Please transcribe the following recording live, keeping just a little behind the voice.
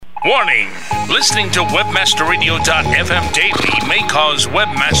Warning! Listening to WebmasterRadio.fm daily may cause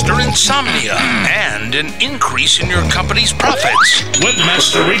webmaster insomnia and an increase in your company's profits.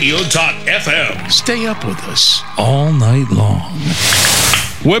 WebmasterRadio.fm. Stay up with us all night long.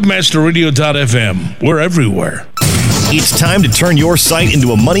 WebmasterRadio.fm. We're everywhere. It's time to turn your site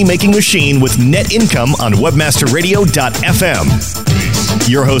into a money-making machine with net income on WebmasterRadio.fm.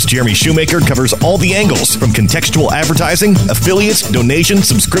 Your host, Jeremy Shoemaker, covers all the angles from contextual advertising, affiliates, donation,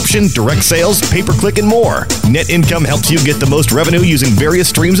 subscription, direct sales, pay-per-click, and more. Net income helps you get the most revenue using various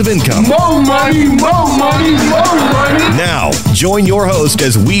streams of income. More money, more money, more money. Now, join your host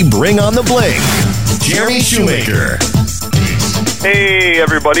as we bring on the bling, Jeremy Shoemaker. Hey,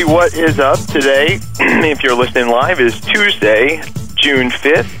 everybody, what is up today? If you're listening live, is Tuesday, June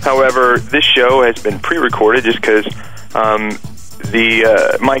 5th. However, this show has been pre-recorded just because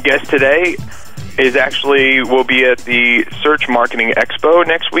my guest today will be at the Search Marketing Expo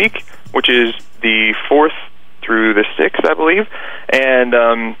next week, which is the 4th through the 6th, I believe. And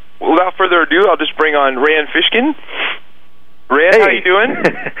without further ado, I'll just bring on Rand Fishkin. Rand, How you doing?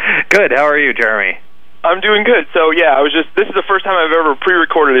 Good. How are you, Jeremy? I'm doing good. So, yeah, this is the first time I've ever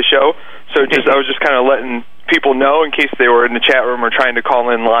pre-recorded a show, so I was just kind of letting people know in case they were in the chat room or trying to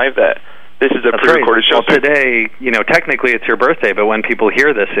call in live that this is a pre-recorded show. Well, today, technically it's your birthday, but when people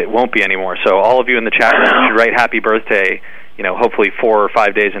hear this, it won't be anymore. So all of you in the chat room should write happy birthday, hopefully 4 or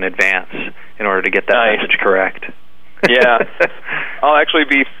 5 days in advance in order to get that message correct. Yeah. I'll actually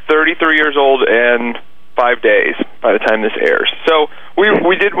be 33 years old and 5 days by the time this airs. So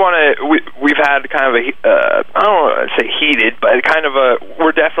we did want to, we've had kind of I don't want to say heated, but kind of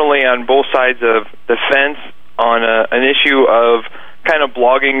we're definitely on both sides of the fence on an issue of kind of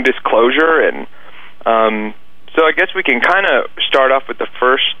blogging disclosure. And so I guess we can kind of start off with the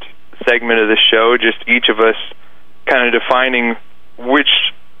first segment of the show, just each of us kind of defining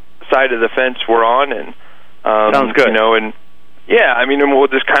which side of the fence we're on. And sounds good. And and we'll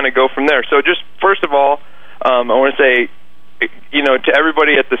just kind of go from there. So just first of all, I want to say, to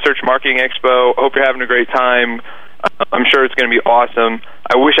everybody at the Search Marketing Expo, hope you're having a great time. I'm sure it's going to be awesome.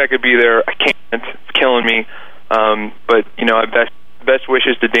 I wish I could be there. I can't. It's killing me. But best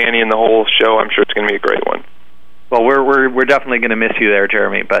wishes to Danny and the whole show. I'm sure it's going to be a great one. Well, we're definitely going to miss you there,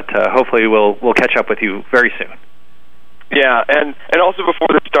 Jeremy. But hopefully we'll catch up with you very soon. Yeah, and also before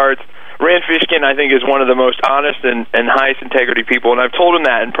this starts, Rand Fishkin, I think, is one of the most honest and highest integrity people, and I've told him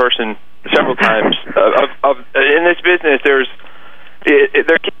that in person several times. In this business, there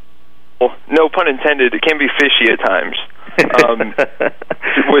can, no pun intended, it can be fishy at times. With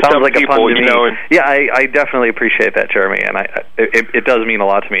Sounds some like people, a pun to me. Yeah, I definitely appreciate that, Jeremy, and it does mean a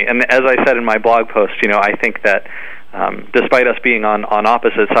lot to me. And as I said in my blog post, I think that despite us being on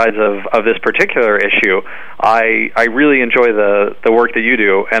opposite sides of this particular issue, I really enjoy the work that you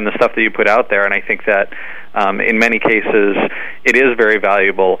do and the stuff that you put out there, and I think that in many cases it is very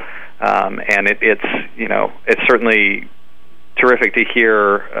valuable, and it's certainly terrific to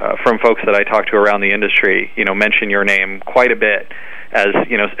hear from folks that I talk to around the industry, mention your name quite a bit as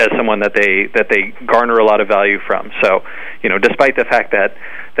someone that they garner a lot of value from. So, despite the fact that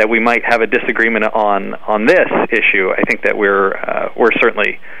we might have a disagreement on this issue, I think that we're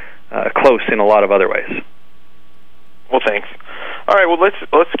certainly close in a lot of other ways. Well, thanks. All right, well let's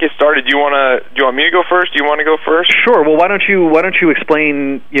get started. Do you want me to go first? Do you want to go first? Sure. Well, why don't you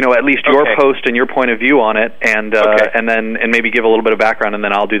explain at least your post and your point of view on it, and then maybe give a little bit of background, and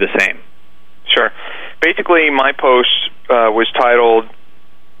then I'll do the same. Sure. Basically, my post was titled,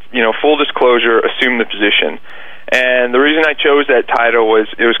 "Full Disclosure: Assume the Position," and the reason I chose that title was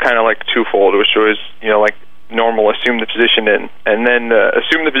it was kind of like twofold. It was like normal, assume the position, and then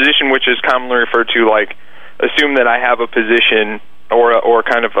assume the position, which is commonly referred to like assume that I have a position or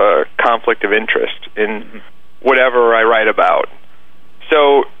kind of a conflict of interest in whatever I write about.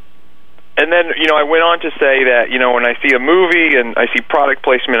 So, and then, I went on to say that, when I see a movie and I see product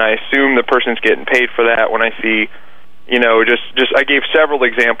placement, I assume the person's getting paid for that. When I see, I gave several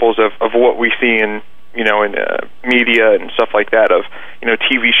examples of what we see in media and stuff like that of,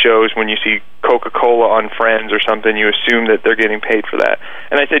 TV shows. When you see Coca-Cola on Friends or something, you assume that they're getting paid for that.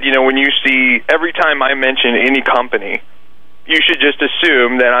 And I said, when you see, every time I mention any company, you should just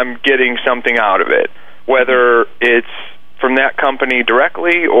assume that I'm getting something out of it, whether it's from that company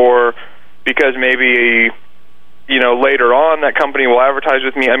directly or because maybe, later on that company will advertise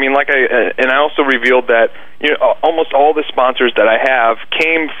with me. I mean, I also revealed that, almost all the sponsors that I have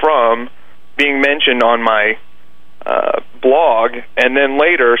came from being mentioned on my blog, and then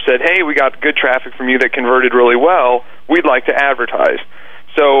later said, hey, we got good traffic from you that converted really well. We'd like to advertise.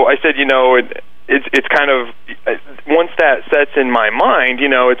 So I said, it's kind of, once that sets in my mind,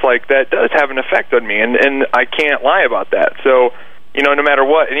 it's like that does have an effect on me, and I can't lie about that. So, no matter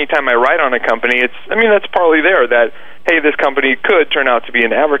what, anytime I write on a company, that's partly there that, hey, this company could turn out to be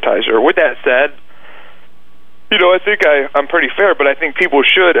an advertiser. With that said, I think I'm pretty fair, but I think people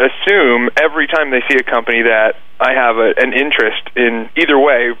should assume every time they see a company that I have an interest in either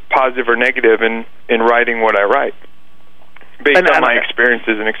way, positive or negative, in writing what I write, based on my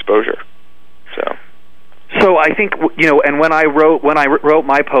experiences and exposure. So I think, and when I wrote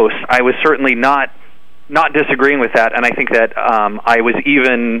my post, I was certainly not disagreeing with that, and I think that I was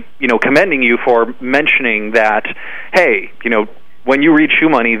even, commending you for mentioning that, hey, when you read Shoe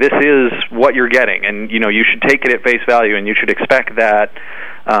Money, this is what you're getting, and you should take it at face value, and you should expect that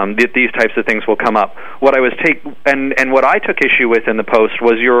these types of things will come up. What I took issue with in the post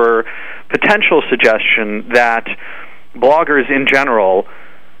was your potential suggestion that bloggers in general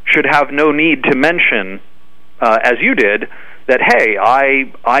should have no need to mention, as you did, that, hey,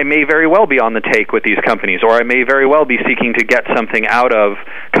 I may very well be on the take with these companies, or I may very well be seeking to get something out of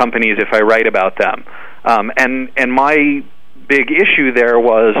companies if I write about them. And my big issue there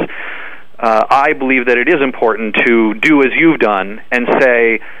was I believe that it is important to do as you've done and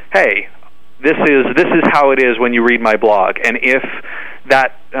say, hey, this is how it is when you read my blog, and if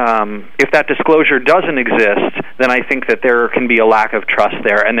that disclosure doesn't exist, then I think that there can be a lack of trust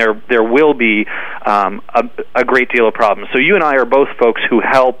there, and there will be a great deal of problems. So you and I are both folks who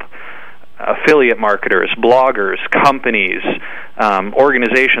help affiliate marketers, bloggers, companies,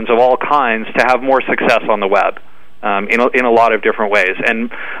 organizations of all kinds to have more success on the web in a lot of different ways.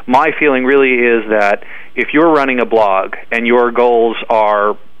 And my feeling really is that if you're running a blog and your goals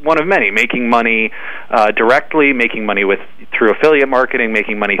are one of many, making money directly, making money through affiliate marketing,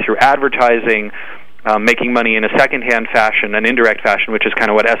 making money through advertising, making money in a second-hand fashion, an indirect fashion, which is kind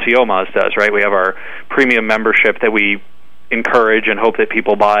of what SEO Moz does, right? We have our premium membership that we encourage and hope that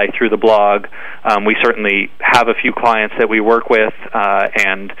people buy through the blog. We certainly have a few clients that we work with,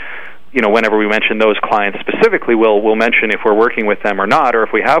 and whenever we mention those clients specifically, we'll mention if we're working with them or not, or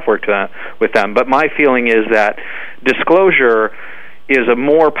if we have worked with them. But my feeling is that disclosure is a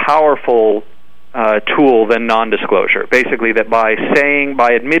more powerful tool than non-disclosure. Basically, that by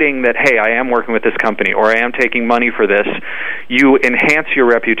admitting that, hey, I am working with this company, or I am taking money for this, you enhance your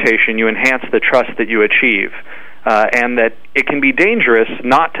reputation, you enhance the trust that you achieve, and that it can be dangerous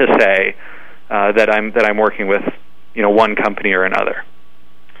not to say that I'm working with one company or another.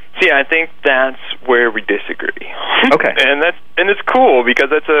 See, I think that's where we disagree. Okay. and it's cool because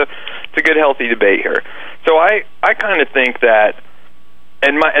it's a good, healthy debate here. So I kind of think that,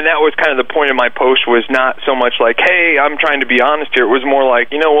 and that was kind of the point of my post, was not so much like, hey, I'm trying to be honest here. It was more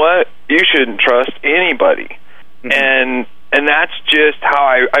like, you know what, you shouldn't trust anybody. Mm-hmm. And that's just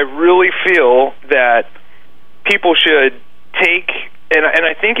how I really feel that people should take. And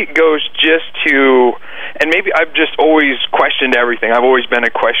I think it goes just to, and maybe I've just always questioned everything. I've always been a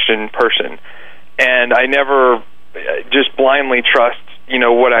question person, and I never just blindly trust,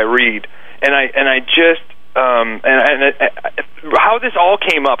 what I read. And I just, how this all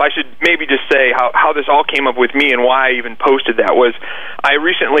came up, I should maybe just say how this all came up with me and why I even posted that was, I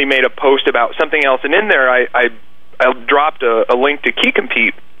recently made a post about something else, and in there I dropped a link to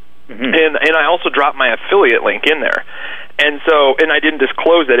KeyCompete. Mm-hmm. And I also dropped my affiliate link in there. And I didn't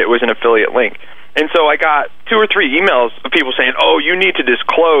disclose that it was an affiliate link. And so I got 2 or 3 emails of people saying, oh, you need to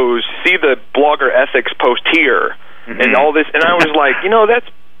disclose, see the blogger ethics post here, mm-hmm. and all this. And I was like, that's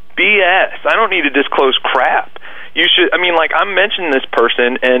BS. I don't need to disclose crap. You should, I'm mentioning this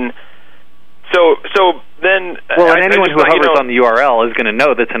person, and so then... Well, and anyone who hovers on the URL is going to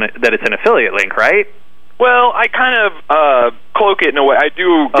know that it's an affiliate link, right? Well, I kind of cloak it in a way. I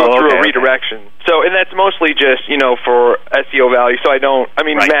do go through a redirection. Okay. So, and that's mostly just, for SEO value. So I don't,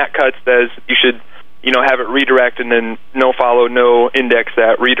 right. Matt Cutts says you should, have it redirect and then no follow, no index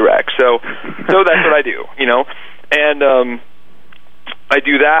that redirect. So that's what I do, and I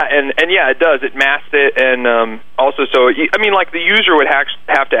do that, and yeah, it does. It masks it, and also, so, the user would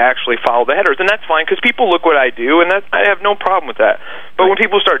have to actually follow the headers, and that's fine, because people look what I do, and I have no problem with that. But when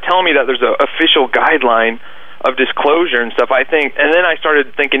people start telling me that there's an official guideline of disclosure and stuff, I think, and then I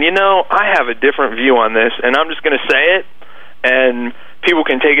started thinking, I have a different view on this, and I'm just going to say it, and people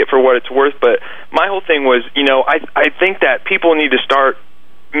can take it for what it's worth. But my whole thing was, I think that people need to start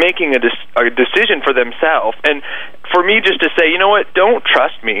making a decision for themselves, and for me just to say, you know what, don't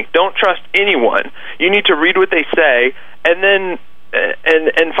trust me, don't trust anyone. You need to read what they say, and then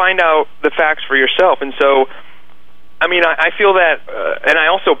and find out the facts for yourself. And so I mean, I feel that, and I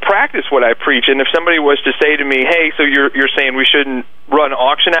also practice what I preach. And if somebody was to say to me, "Hey, so you're saying we shouldn't run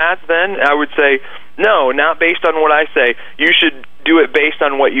auction ads?" Then I would say, "No, not based on what I say. You should do it based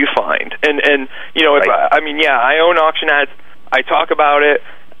on what you find." And you know, if I own auction ads. I talk about it,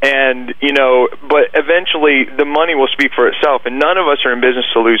 and but eventually the money will speak for itself. And none of us are in business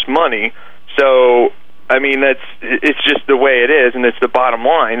to lose money. So I mean, it's just the way it is, and it's the bottom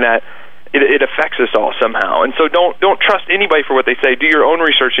line that. It affects us all somehow, and so don't trust anybody for what they say. Do your own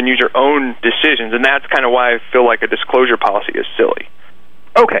research and use your own decisions, and that's kind of why I feel like a disclosure policy is silly.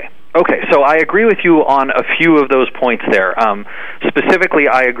 Okay, so I agree with you on a few of those points there. Specifically,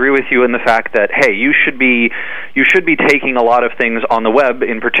 I agree with you in the fact that, hey, you should be taking a lot of things on the web,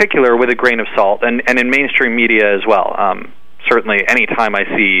 in particular, with a grain of salt, and in mainstream media as well. Certainly, any time I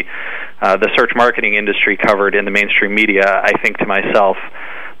see the search marketing industry covered in the mainstream media, I think to myself,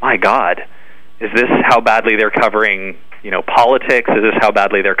 my God, is this how badly they're covering, politics? Is this how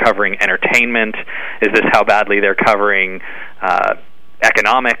badly they're covering entertainment? Is this how badly they're covering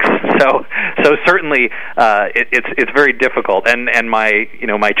economics? So certainly, it's very difficult. And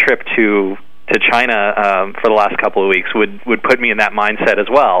my trip to China for the last couple of weeks would put me in that mindset as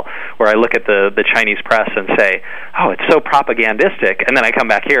well, where I look at the Chinese press and say, oh, it's so propagandistic, and then I come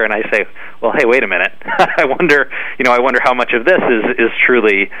back here and I say, well, hey, wait a minute, I wonder how much of this is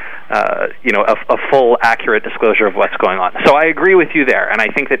truly a full, accurate disclosure of what's going on. So I agree with you there, and I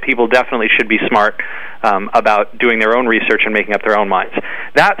think that people definitely should be smart about doing their own research and making up their own minds.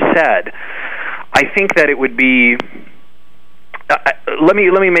 That said, I think that it would be let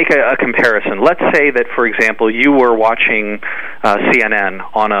me make a comparison. Let's say that, for example, you were watching CNN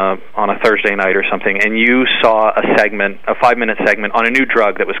on a Thursday night or something, and you saw a 5-minute segment on a new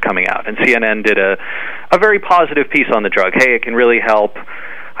drug that was coming out, and CNN did a very positive piece on the drug. Hey, it can really help,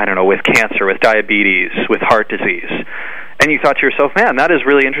 I don't know, with cancer, with diabetes, with heart disease. And you thought to yourself, man, that is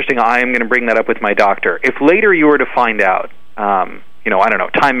really interesting. I am going to bring that up with my doctor. If later you were to find out, I don't know,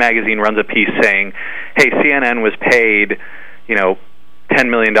 Time Magazine runs a piece saying, hey, CNN was paid $10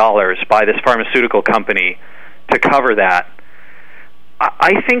 million by this pharmaceutical company to cover that,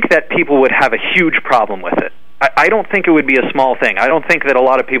 I think that people would have a huge problem with it. I don't think it would be a small thing. I don't think that a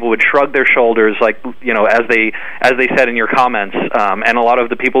lot of people would shrug their shoulders, like, as they said in your comments, and a lot of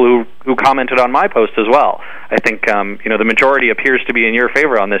the people who commented on my post as well. I think the majority appears to be in your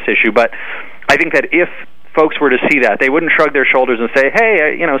favor on this issue, but I think that if folks were to see that, they wouldn't shrug their shoulders and say,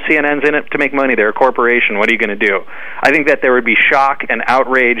 hey, CNN's in it to make money. They're a corporation. What are you going to do? I think that there would be shock and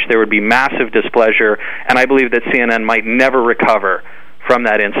outrage. There would be massive displeasure, and I believe that CNN might never recover from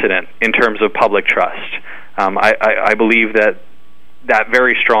that incident in terms of public trust. I believe that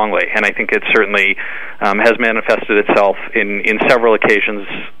very strongly, and I think it certainly has manifested itself in several occasions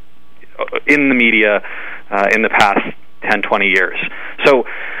in the media in the past 10, 20 years. So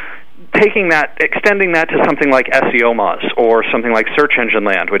taking that, extending that to something like SEO Moz or something like Search Engine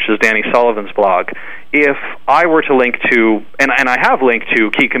Land, which is Danny Sullivan's blog, if I were to link to, and I have linked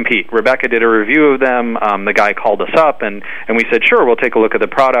to Key Compete. Rebecca did a review of them. The guy called us up, and we said, sure, we'll take a look at the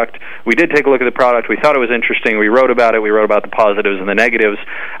product. We did take a look at the product. We thought it was interesting. We wrote about it. We wrote about the positives and the negatives.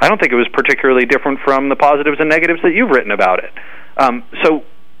 I don't think it was particularly different from the positives and negatives that you've written about it. So,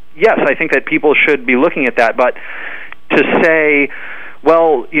 yes, I think that people should be looking at that, but to say,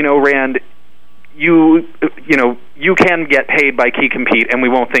 well, Rand, you can get paid by Key Compete, and we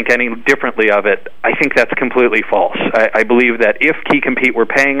won't think any differently of it. I think that's completely false. I believe that if Key Compete were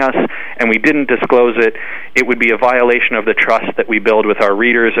paying us and we didn't disclose it, it would be a violation of the trust that we build with our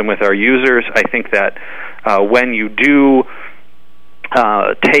readers and with our users. I think that when you do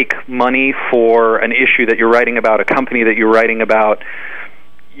take money for an issue that you're writing about, a company that you're writing about,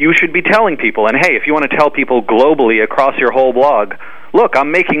 you should be telling people. And hey, if you want to tell people globally across your whole blog, look,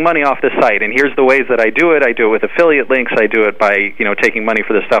 I'm making money off this site, and here's the ways that I do it. I do it with affiliate links. I do it by, taking money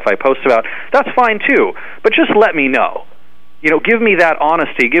for the stuff I post about. That's fine, too. But just let me know. Give me that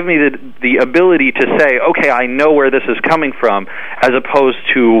honesty. Give me the ability to say, okay, I know where this is coming from, as opposed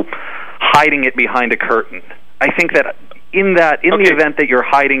to hiding it behind a curtain. I think that in the event that you're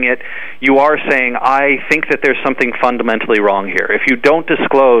hiding it, you are saying, I think that there's something fundamentally wrong here. If you don't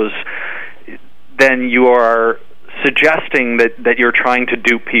disclose, then you are suggesting that you're trying to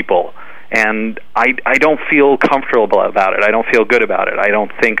dupe people, and I don't feel comfortable about it. I don't feel good about it. I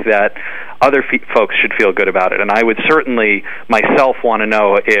don't think that other folks should feel good about it, and I would certainly myself want to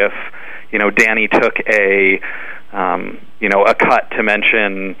know if Danny took a cut to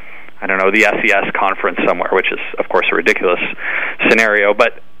mention, I don't know, the SES conference somewhere, which is of course a ridiculous scenario,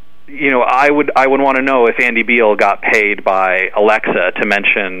 but I would want to know if Andy Beal got paid by Alexa to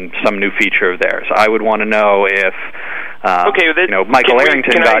mention some new feature of theirs. I would want to know if Michael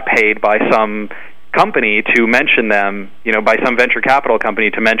Arrington got paid by some company to mention them, by some venture capital company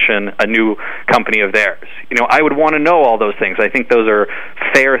to mention a new company of theirs. I would want to know all those things. I think those are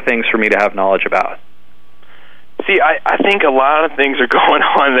fair things for me to have knowledge about. See, I think a lot of things are going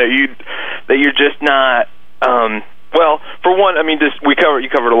on that you're just not. Well, for one, you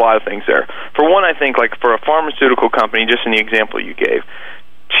covered a lot of things there. For one, I think like for a pharmaceutical company, just in the example you gave,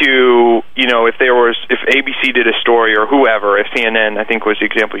 to if ABC did a story or whoever, if CNN I think was the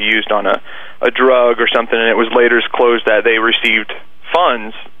example used on a drug or something, and it was later disclosed that they received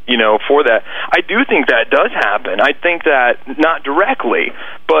funds for that. I do think that does happen. I think that not directly,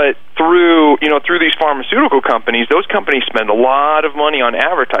 but through these pharmaceutical companies, those companies spend a lot of money on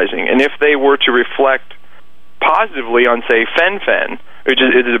advertising, and if they were to reflect positively on, say, Fen-Phen, which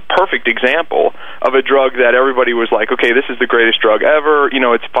is a perfect example of a drug that everybody was like, okay, this is the greatest drug ever.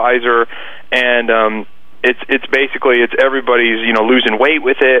 It's Pfizer, and it's basically everybody's losing weight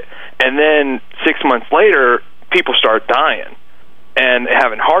with it, and then 6 months later, people start dying and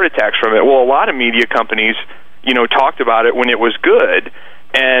having heart attacks from it. Well, a lot of media companies, talked about it when it was good,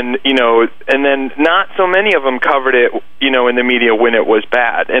 and and then not so many of them covered it, in the media when it was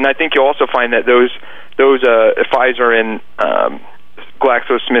bad. And I think you also find that those Pfizer and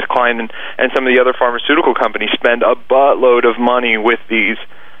GlaxoSmithKline and some of the other pharmaceutical companies spend a buttload of money with these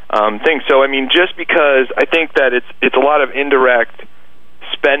things. So just because I think that it's a lot of indirect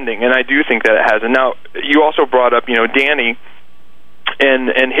spending, and I do think that it has. And now you also brought up Danny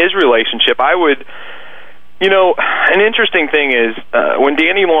and his relationship. I would, an interesting thing is when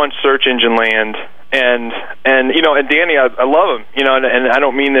Danny launched Search Engine Land, and Danny, I love him, and I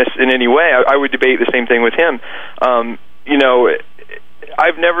don't mean this in any way. I would debate the same thing with him.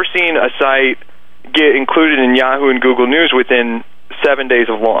 I've never seen a site get included in Yahoo and Google News within 7 days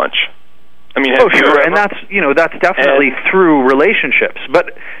of launch. Sure, and that's definitely through relationships.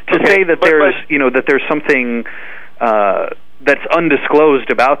 But to say that there's something that's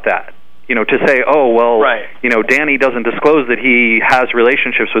undisclosed about that. To say, right. Danny doesn't disclose that he has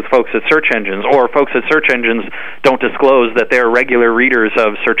relationships with folks at search engines, or folks at search engines don't disclose that they're regular readers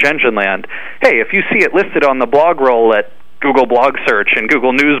of Search Engine Land. Hey, if you see it listed on the blog roll at Google Blog Search and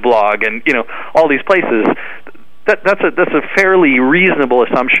Google News Blog and all these places, that's a fairly reasonable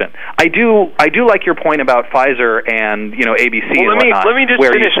assumption. I do like your point about Pfizer and ABC. Well, and whatnot, let me just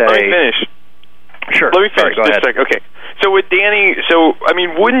finish. Let me finish. Sure. Let me finish. Sorry, go ahead. Okay. So with Danny,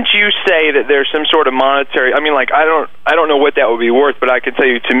 wouldn't you say that there's some sort of monetary? I don't know what that would be worth, but I can tell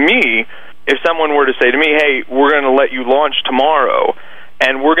you, to me, if someone were to say to me, "Hey, we're going to let you launch tomorrow,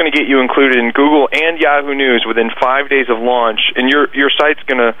 and we're going to get you included in Google and Yahoo News within 5 days of launch, and your site's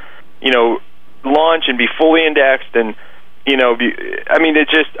going to, launch and be fully indexed, and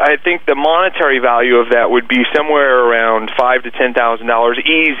I think the monetary value of that would be somewhere around $5,000 to $10,000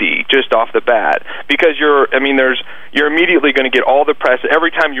 easy, just off the bat, because you're immediately going to get all the press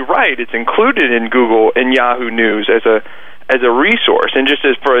every time you write. It's included in Google and Yahoo News as a resource, and just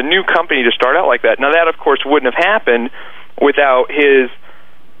as for a new company to start out like that. Now that, of course, wouldn't have happened without his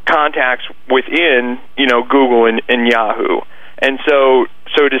contacts within Google and Yahoo, and so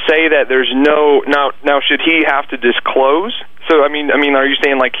to say that there's no now should he have to disclose? So are you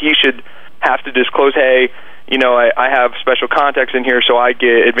saying like he should have to disclose? Hey, I have special contacts in here, so I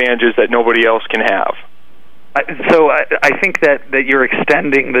get advantages that nobody else can have. So I think that you're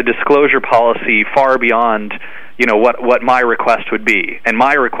extending the disclosure policy far beyond what my request would be. And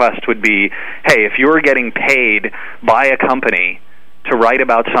my request would be, hey, if you're getting paid by a company to write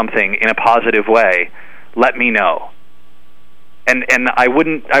about something in a positive way, let me know. And I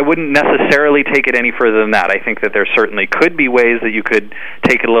wouldn't necessarily take it any further than that. I think that there certainly could be ways that you could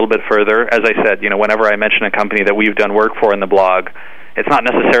take it a little bit further. As I said, whenever I mention a company that we've done work for in the blog, it's not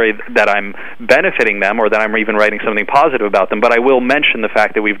necessarily that I'm benefiting them or that I'm even writing something positive about them, but I will mention the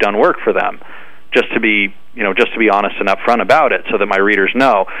fact that we've done work for them, just to be honest and upfront about it, so that my readers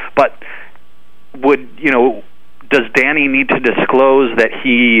know. But does Danny need to disclose that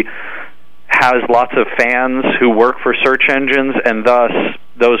he has lots of fans who work for search engines, and thus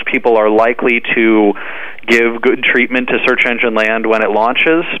those people are likely to give good treatment to Search Engine Land when it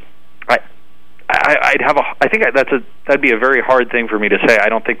launches? I think that'd be a very hard thing for me to say. I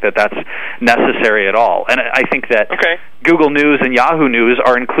don't think that that's necessary at all. And I think that Google News and Yahoo News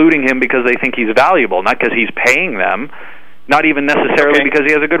are including him because they think he's valuable, not because he's paying them, not even necessarily because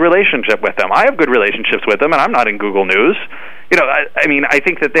he has a good relationship with them. I have good relationships with them, and I'm not in Google News. I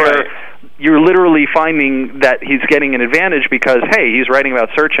think that you're literally finding that he's getting an advantage because, hey, he's writing about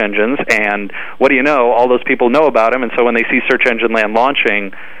search engines, and what do you know? All those people know about him, and so when they see Search Engine Land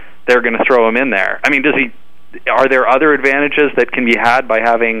launching, they're going to throw him in there. Does Are there other advantages that can be had by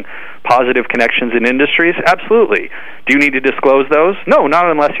having positive connections in industries? Absolutely. Do you need to disclose those? No, not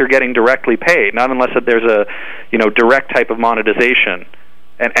unless you're getting directly paid, not unless there's a direct type of monetization.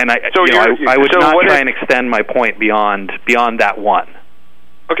 And I would not try and extend my point beyond that one.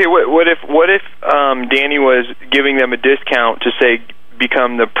 Okay, what if Danny was giving them a discount to say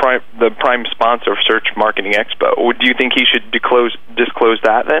become the prime sponsor of Search Marketing Expo? Do you think he should disclose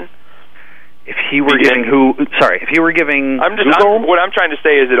that then? If he were giving if he were giving Google? What I'm trying to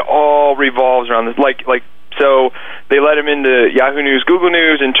say is it all revolves around this. So they let him into Yahoo News, Google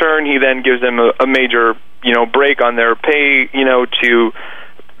News. In turn, he then gives them a major, break on their pay, to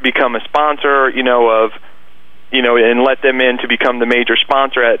become a sponsor, and let them in to become the major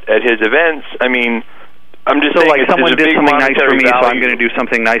sponsor at his events. I mean, I'm just saying, like someone did something nice for me, so I'm going to do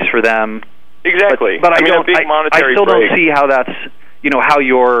something nice for them. Exactly. But I still don't see how that's, how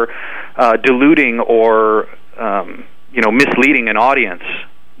you're diluting or misleading an audience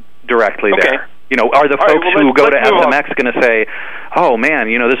directly there. Are the folks who go to FMX going to say, oh man,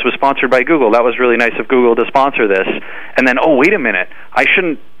 this was sponsored by Google, that was really nice of Google to sponsor this, and then, oh, wait a minute, I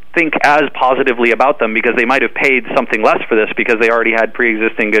shouldn't think as positively about them because they might have paid something less for this because they already had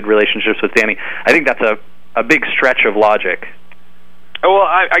pre-existing good relationships with Danny. I think that's a big stretch of logic. Well,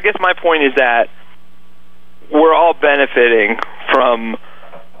 I guess my point is that we're all benefiting from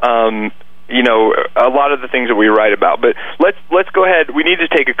a lot of the things that we write about. But let's go ahead. We need to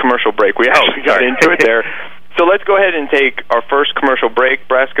take a commercial break. We actually got into it there. So let's go ahead and take our first commercial break.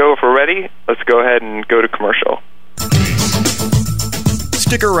 Brasco, if we're ready, let's go ahead and go to commercial.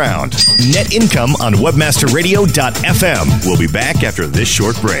 Stick around. Net income on webmasterradio.fm. We'll be back after this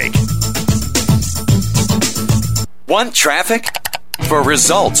short break. Want traffic? For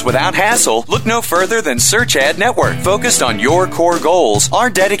results without hassle, look no further than Search Ad Network. Focused on your core goals, our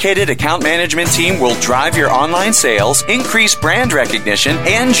dedicated account management team will drive your online sales, increase brand recognition,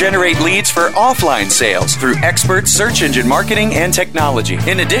 and generate leads for offline sales through expert search engine marketing and technology.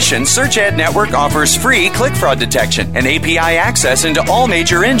 In addition, Search Ad Network offers free click fraud detection and API access into all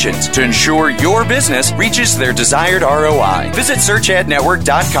major engines to ensure your business reaches their desired ROI. Visit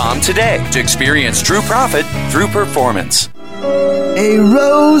searchadnetwork.com today to experience true profit through performance. A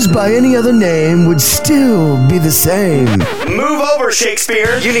rose by any other name would still be the same. Move over,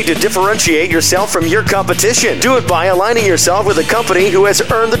 Shakespeare. You need to differentiate yourself from your competition. Do it by aligning yourself with a company who has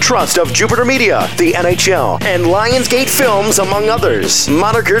earned the trust of Jupiter Media, the NHL, and Lionsgate Films, among others.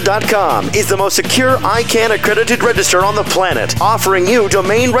 Moniker.com is the most secure ICANN accredited register on the planet, offering you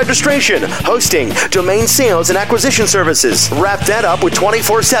domain registration, hosting, domain sales, and acquisition services. Wrap that up with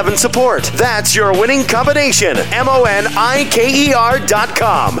 24/7 support. That's your winning combination. MONIKER.com.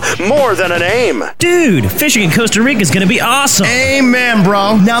 More than a name. Dude, fishing in Costa Rica is going to be awesome. Amen,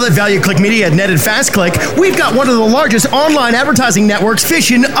 bro. Now that ValueClick Media had netted FastClick, we've got one of the largest online advertising networks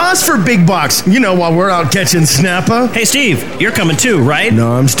fishing us for big bucks. While we're out catching snapper. Hey, Steve, you're coming too, right?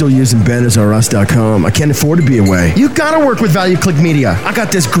 No, I'm still using BenazRUs.com. I can't afford to be away. You got to work with ValueClick Media. I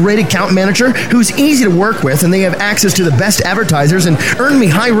got this great account manager who's easy to work with, and they have access to the best advertisers and earn me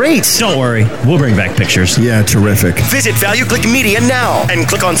high rates. Don't worry. We'll bring back pictures. Yeah, terrific. Visit ValueClick Media now and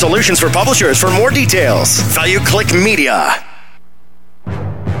click on Solutions for Publishers for more details. ValueClick Media.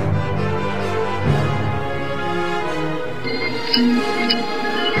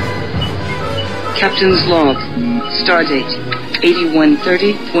 Captain's log. Stardate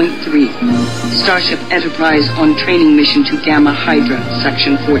 8130.3. Starship Enterprise on training mission to Gamma Hydra,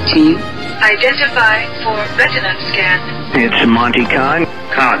 Section 14. Identify for retina scan. It's Monty Khan.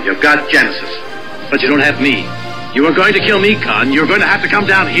 Khan, you've got Genesis, but you don't have me. You are going to kill me, Khan. You're going to have to come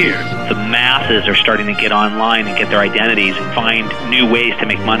down here. The masses are starting to get online and get their identities and find new ways to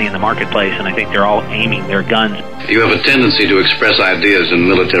make money in the marketplace, and I think they're all aiming their guns. You have a tendency to express ideas in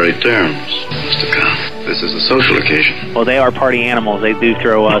military terms, Mr. Khan. This is a social occasion. Well, they are party animals. They do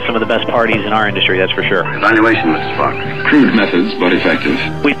throw some of the best parties in our industry, that's for sure. Evaluation, Mr. Spock. Crude methods, but effective.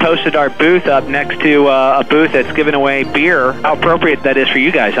 We posted our booth up next to a booth that's giving away beer. How appropriate that is for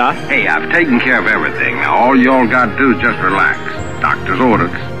you guys, huh? Hey, I've taken care of everything. Now, all y'all got to do is just relax. Doctor's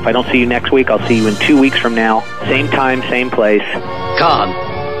orders. If I don't see you next week, I'll see you in 2 weeks from now. Same time, same place. Khan,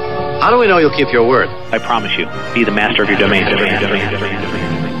 how do we know you'll keep your word? I promise you. Be the master of your domain.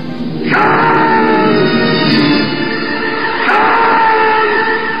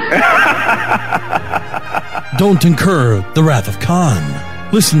 Don't incur the wrath of Khan.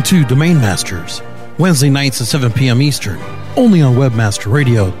 Listen to Domain Masters, Wednesday nights at 7 p.m. Eastern, only on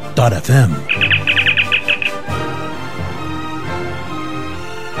webmasterradio.fm.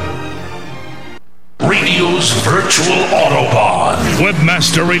 Radio's virtual Autobahn.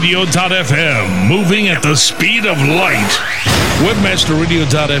 Webmasterradio.fm, moving at the speed of light.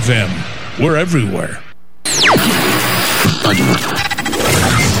 Webmasterradio.fm, we're everywhere.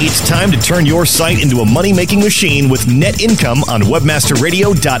 It's time to turn your site into a money-making machine with net income on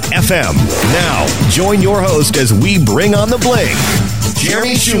webmasterradio.fm. Now, join your host as we bring on the bling,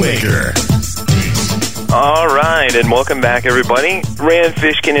 Jeremy Shoemaker. All right, and welcome back, everybody. Rand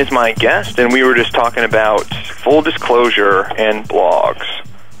Fishkin is my guest, and we were just talking about full disclosure and blogs.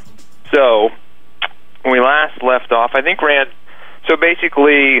 So, when we last left off, I think Rand, so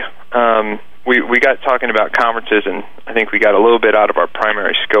basically, we got talking about conferences, and I think we got a little bit out of our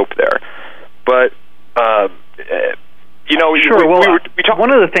primary scope there. But, sure.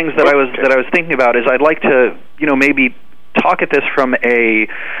 One of the things that I was thinking about is I'd like to, maybe talk at this from a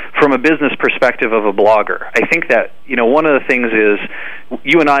business perspective of a blogger. I think that, one of the things is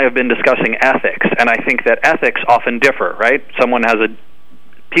you and I have been discussing ethics, and I think that ethics often differ, right?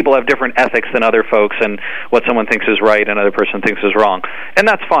 People have different ethics than other folks, and what someone thinks is right another person thinks is wrong. And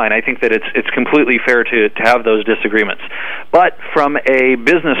that's fine. I think that it's completely fair to have those disagreements. But from a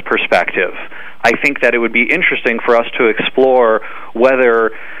business perspective, I think that it would be interesting for us to explore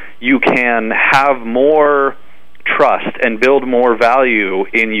whether you can have more trust and build more value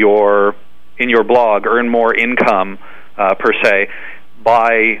in your blog, earn more income, per se,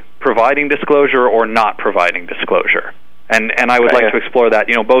 by providing disclosure or not providing disclosure. And I would like to explore that,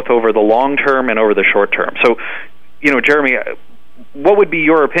 both over the long term and over the short term. So, Jeremy, what would be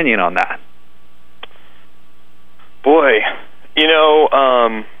your opinion on that? Boy,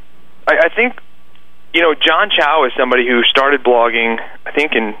 I think, John Chow is somebody who started blogging, I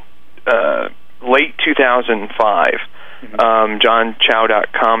think, in late 2005.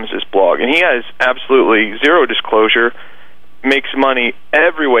 JohnChow.com is his blog, and he has absolutely zero disclosure, makes money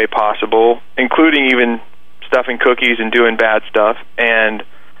every way possible, including even stuffing cookies and doing bad stuff, and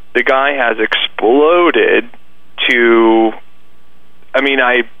the guy has exploded to,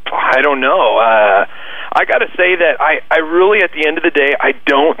 I don't know. I got to say that I really, at the end of the day, I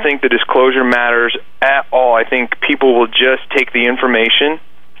don't think the disclosure matters at all. I think people will just take the information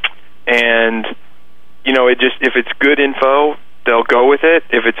and, if it's good info, they'll go with it.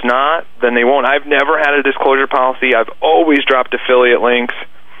 If it's not, then they won't. I've never had a disclosure policy. I've always dropped affiliate links.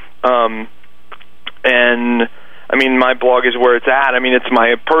 And my blog is where it's at. It's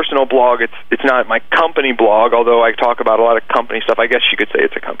my personal blog. It's not my company blog, although I talk about a lot of company stuff. I guess you could say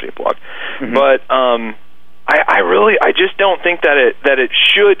it's a company blog. Mm-hmm. But I just don't think that it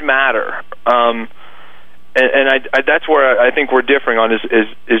should matter. And that's where I think we're differing on is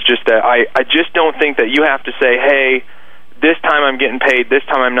just that I just don't think that you have to say, hey, this time I'm getting paid, this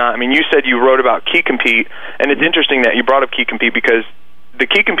time I'm not. You said you wrote about Key Compete, and it's interesting that you brought up Key Compete because the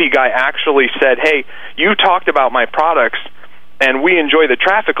Key Compete guy actually said, hey, you talked about my products, and we enjoy the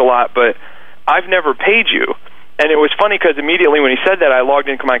traffic a lot, but I've never paid you. And it was funny because immediately when he said that, I logged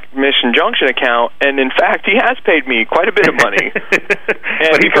into my Mission Junction account, and in fact, he has paid me quite a bit of money.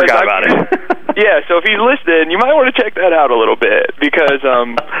 But he forgot about it. Yeah, so if he's listening, you might want to check that out a little bit, because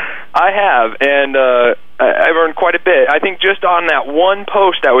I have, and I've earned quite a bit. I think just on that one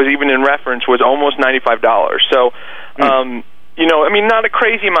post that was even in reference was almost $95. So, not a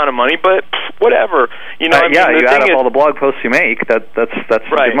crazy amount of money, but whatever. You add up all the blog posts you make, that's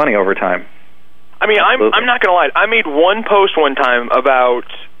right. Good money over time. I'm not going to lie. I made one post one time about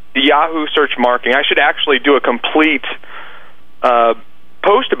Yahoo search marketing. I should actually do a complete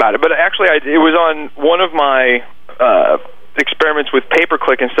post about it, but actually it was on one of my experiments with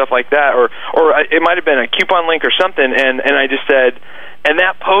pay-per-click and stuff like that, or it might have been a coupon link or something, and I just said, and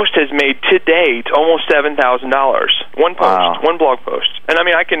that post has made to date almost $7,000. One post, wow. One blog post. And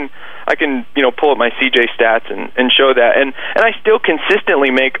I can pull up my CJ stats and show that, and I still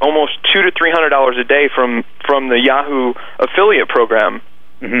consistently make almost $200 to $300 a day from the Yahoo affiliate program.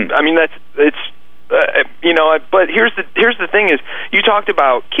 Mm-hmm. But here's the thing is, you talked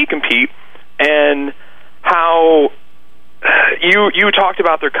about Key Compete and how you talked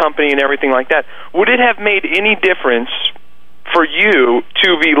about their company and everything like that. Would it have made any difference for you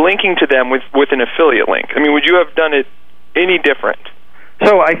to be linking to them with an affiliate link? Would you have done it any different?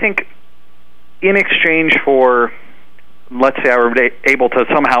 So I think in exchange for, let's say I were able to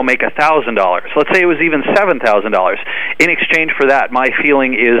somehow make $1,000, let's say it was even $7,000, in exchange for that, my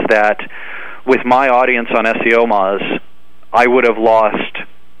feeling is that with my audience on SEO Moz, I would have lost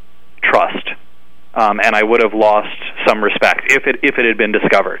trust, and I would have lost some respect if it had been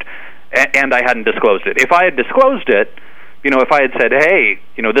discovered, and I hadn't disclosed it. If I had disclosed it, if I had said, hey,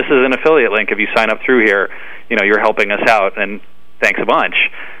 this is an affiliate link, if you sign up through here, you're helping us out, and thanks a bunch,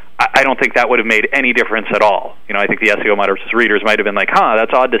 I don't think that would have made any difference at all. I think the SEO Matters readers might have been like,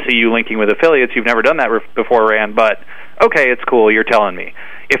 that's odd to see you linking with affiliates. You've never done that before, Rand, but okay, it's cool, you're telling me.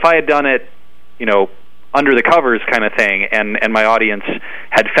 If I had done it, under the covers kind of thing, and my audience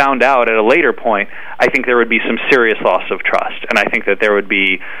had found out at a later point, I think there would be some serious loss of trust. And I think that there would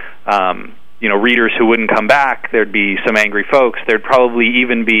be, readers who wouldn't come back. There'd be some angry folks. There'd probably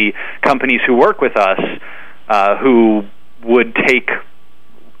even be companies who work with us who would take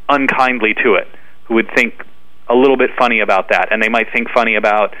unkindly to it, who would think a little bit funny about that, and they might think funny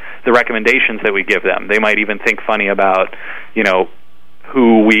about the recommendations that we give them. They might even think funny about,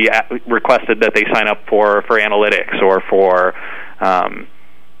 who we requested that they sign up for analytics or for, See,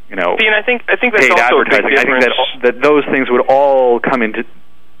 and I think that's paid also advertising. a big difference. I think that those things would all come into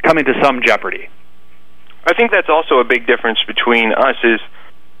some jeopardy. I think that's also a big difference between us is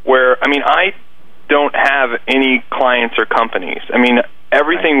where, I don't have any clients or companies.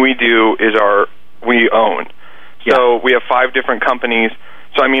 Everything we do is we own. So we have 5 different companies.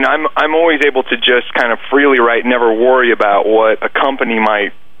 So I'm always able to just kind of freely write, never worry about what a company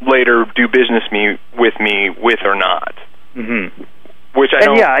might later do business with me with or not. Mm-hmm. Which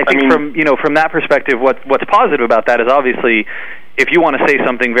I think from that perspective, what's positive about that is obviously, if you want to say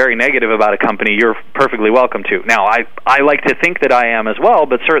something very negative about a company, you're perfectly welcome to. Now, I like to think that I am as well,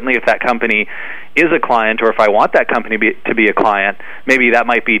 but certainly if that company is a client, or if I want that company to be a client, maybe that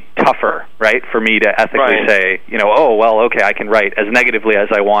might be tougher, right, for me to ethically say, okay, I can write as negatively as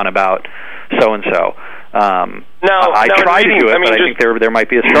I want about so-and-so. I try to do it, but I think there might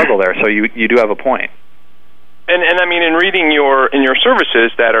be a struggle there, so you do have a point. And in reading in your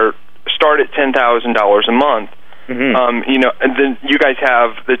services that start at $10,000 a month, mm-hmm. And then you guys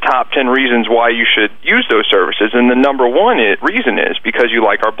have the top 10 reasons why you should use those services, and the number one reason is because you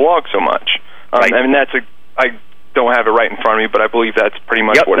like our blog so much. Right. I don't have it right in front of me, but I believe that's pretty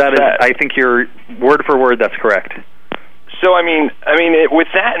much what it says. I think you're word for word. That's correct. So with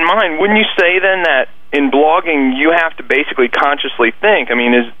that in mind, wouldn't you say then that in blogging you have to basically consciously think?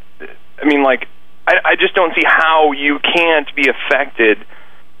 I just don't see how you can't be affected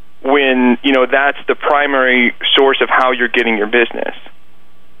when that's the primary source of how you're getting your business.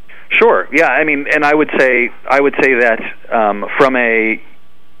 Sure. Yeah. And I would say that from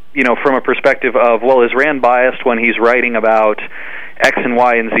a perspective of, well, is Rand biased when he's writing about X and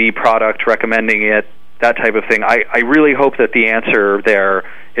Y and Z product, recommending it, that type of thing? I really hope that the answer there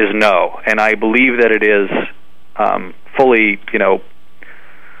is no, and I believe that it is fully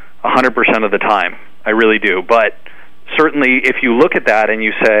 100% of the time. I really do. But certainly if you look at that and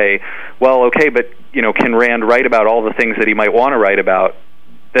you say, well, okay, but can Rand write about all the things that he might want to write about,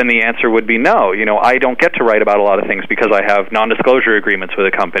 then the answer would be no. I don't get to write about a lot of things because I have non-disclosure agreements with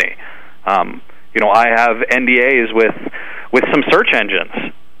a company. I have NDAs with some search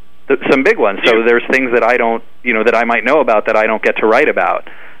engines, some big ones. So there's things that I don't, that I might know about that I don't get to write about.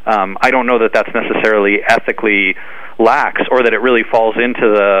 I don't know that that's necessarily ethically lax, or that it really falls into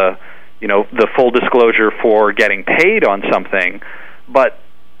the full disclosure for getting paid on something, but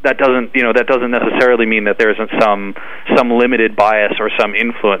that doesn't necessarily mean that there isn't some limited bias or some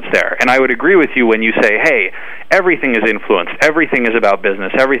influence there. And I would agree with you when you say, hey, everything is influenced, everything is about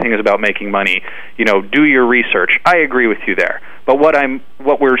business, everything is about making money, do your research. I agree with you there. But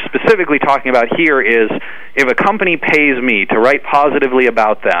what we're specifically talking about here is if a company pays me to write positively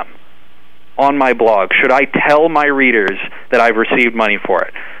about them on my blog, should I tell my readers that I've received money for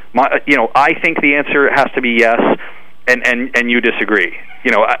it? I think the answer has to be yes, and you disagree.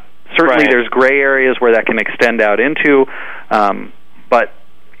 Certainly there's gray areas where that can extend out into, but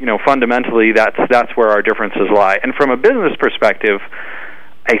fundamentally that's where our differences lie. And from a business perspective,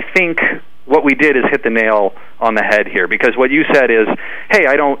 I think what we did is hit the nail on the head here, because what you said is, hey,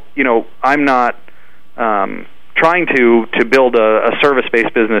 I'm not trying to build a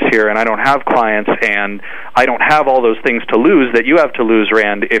service-based business here, and I don't have clients, and I don't have all those things to lose that you have to lose,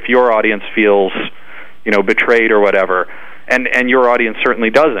 Rand, if your audience feels, betrayed or whatever. And your audience certainly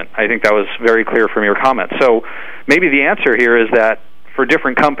doesn't. I think that was very clear from your comments. So maybe the answer here is that for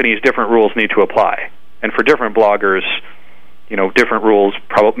different companies, different rules need to apply. And for different bloggers, different rules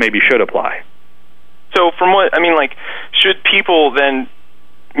maybe should apply. So from what, should people then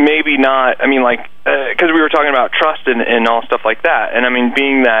maybe not, because we were talking about trust and all stuff like that, and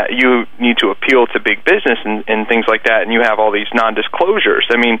being that you need to appeal to big business and things like that, and you have all these non-disclosures,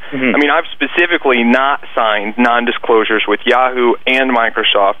 I've specifically not signed non-disclosures with Yahoo and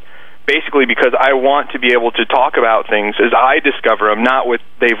Microsoft, basically because I want to be able to talk about things as I discover them, not what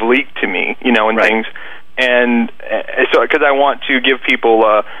they've leaked to me, and things, and so because I want to give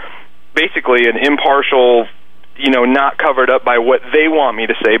people basically an impartial not covered up by what they want me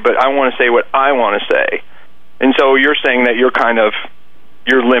to say, but I want to say what I want to say. And so you're saying that you're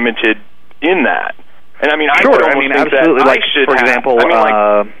limited in that. And I mean, sure. I mean, absolutely. Like, for example,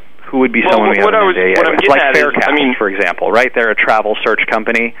 who would be someone we have in the day? Like Faircast, for example, right? They're a travel search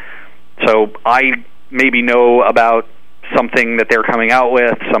company. So I maybe know about something that they're coming out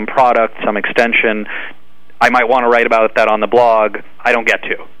with, some product, some extension. I might want to write about that on the blog. I don't get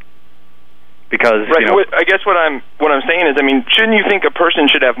to. Because I guess what I'm saying is, I mean, shouldn't you think a person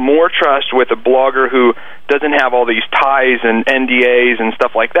should have more trust with a blogger who doesn't have all these ties and NDAs and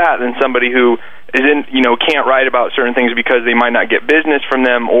stuff like that than somebody who can't write about certain things because they might not get business from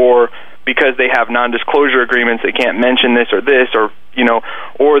them, or because they have non-disclosure agreements, they can't mention this or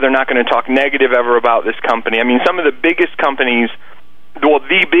or they're not going to talk negative ever about this company. I mean, some of the biggest companies,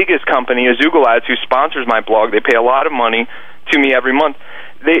 the biggest company is Google Ads, who sponsors my blog. They pay a lot of money to me every month.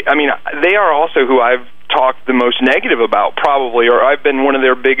 They are also who I've talked the most negative about, probably, or I've been one of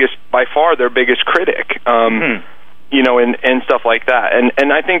by far their biggest critic, and stuff like that.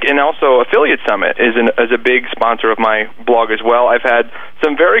 And I think, and also Affiliate Summit is a big sponsor of my blog as well. I've had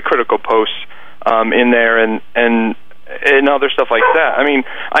some very critical posts in there, and other stuff like that. I mean,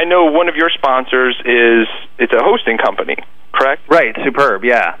 I know one of your sponsors it's a hosting company, correct? Right, Superb,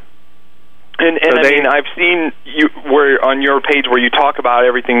 yeah. And I mean, I've seen you on your page where you talk about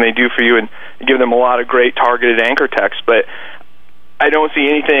everything they do for you and give them a lot of great targeted anchor text, but I don't see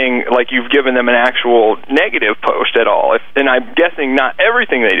anything like you've given them an actual negative post at all. And I'm guessing not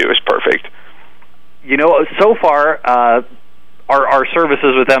everything they do is perfect. So far, our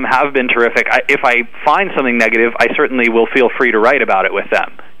services with them have been terrific. If I find something negative, I certainly will feel free to write about it with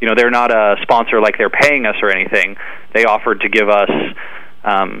them. They're not a sponsor like they're paying us or anything. They offered to give us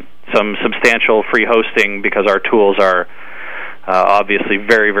some substantial free hosting because our tools are obviously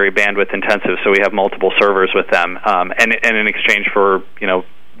very, very bandwidth intensive, so we have multiple servers with them. And in exchange for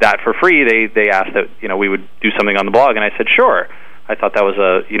that for free, they asked that we would do something on the blog, and I said sure. I thought that was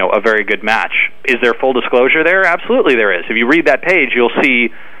a very good match. Is there full disclosure there? Absolutely there is. If you read that page, you'll see,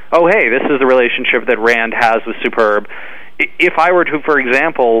 oh hey, this is the relationship that Rand has with Superb. If I were to, for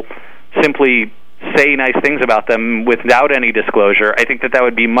example, simply say nice things about them without any disclosure, I think that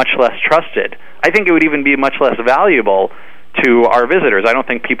would be much less trusted. I think it would even be much less valuable to our visitors. I don't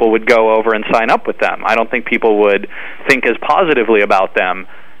think people would go over and sign up with them. I don't think people would think as positively about them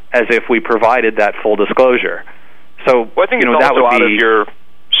as if we provided that full disclosure. So, I think it's also out of your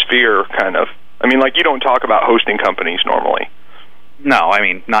sphere, kind of. I mean, like, you don't talk about hosting companies normally. No, I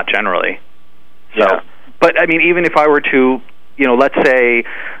mean, not generally. So, yeah. But, I mean, even if I were to, let's say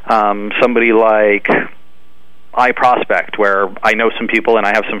somebody like iProspect, where I know some people and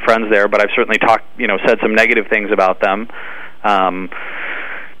I have some friends there, but I've certainly said some negative things about them.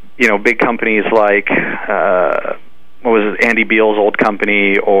 Big companies like, Andy Beal's old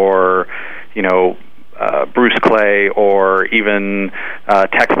company, or, Bruce Clay, or even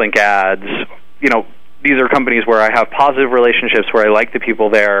TechLink Ads. These are companies where I have positive relationships, where I like the people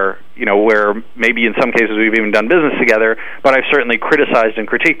there, where maybe in some cases we've even done business together, but I've certainly criticized and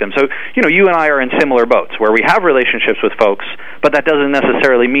critiqued them. So, you and I are in similar boats, where we have relationships with folks, but that doesn't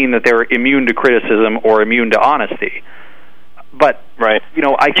necessarily mean that they're immune to criticism or immune to honesty. But, right.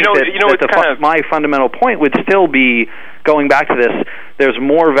 I think my fundamental point would still be, going back to this, there's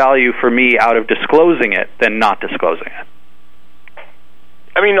more value for me out of disclosing it than not disclosing it.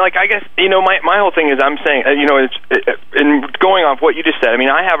 I mean, like, I guess, my whole thing is, I'm saying, in going off what you just said, I mean,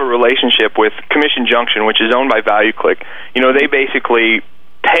 I have a relationship with Commission Junction, which is owned by ValueClick. They basically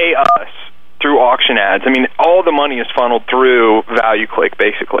pay us through auction ads. I mean, all the money is funneled through ValueClick,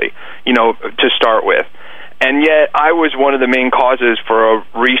 basically, to start with. And yet, I was one of the main causes for a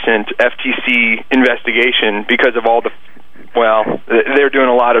recent FTC investigation because of they're doing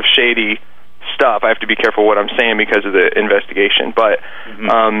a lot of shady stuff. I have to be careful what I'm saying because of the investigation. But,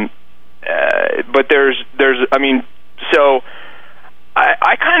 but there's, I mean, so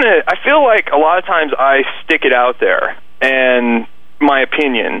I feel like a lot of times I stick it out there and my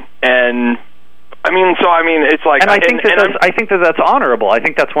opinion, and it's like, and I think that's honorable. I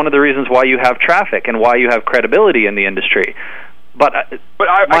think that's one of the reasons why you have traffic and why you have credibility in the industry. But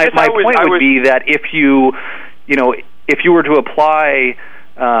my point would be that if you were to apply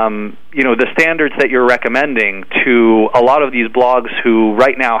the standards that you're recommending to a lot of these blogs who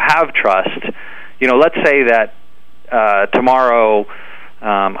right now have trust, let's say that tomorrow,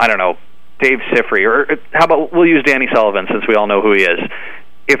 I don't know, Dave Sifry, or how about we'll use Danny Sullivan since we all know who he is.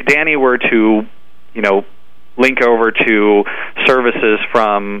 If Danny were to, link over to services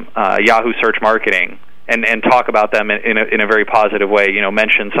from Yahoo Search Marketing and talk about them in a very positive way.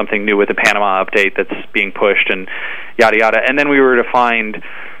 Mention something new with the Panama update that's being pushed and yada yada. And then we were to find,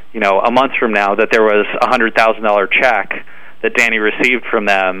 a month from now that there was a $100,000 check that Danny received from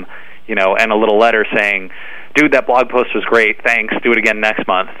them, and a little letter saying, "Dude, that blog post was great. Thanks. Do it again next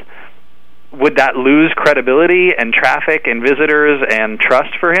month." Would that lose credibility and traffic and visitors and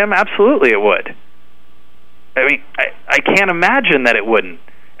trust for him? Absolutely, it would. I mean, I can't imagine that it wouldn't.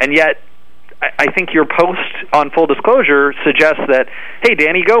 And yet, I think your post on full disclosure suggests that, hey,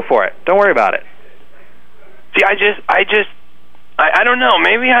 Danny, go for it. Don't worry about it. See, I don't know.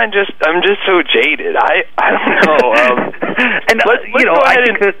 Maybe I'm just so jaded. I don't know. And I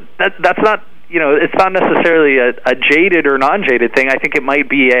think that's not, it's not necessarily a jaded or non-jaded thing. I think it might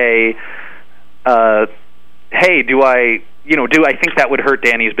be hey, do I think that would hurt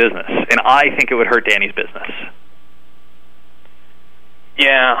Danny's business? And I think it would hurt Danny's business.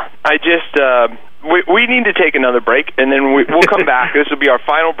 Yeah, I just we need to take another break, and then we'll come back. This will be our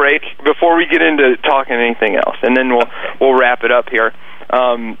final break before we get into talking anything else, and then we'll wrap it up here.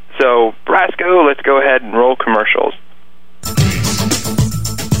 So, Brasco, let's go ahead and roll commercials.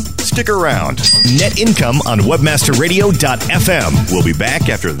 Stick around. Net income on webmasterradio.fm. We'll be back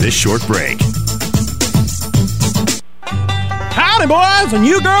after this short break. Howdy, boys, and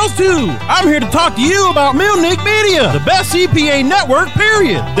you girls, too. I'm here to talk to you about Milnick Media, the best CPA network,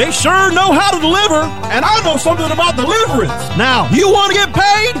 period. They sure know how to deliver, and I know something about deliverance. Now, you want to get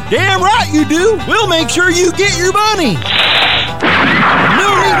paid? Damn right you do. We'll make sure you get your money.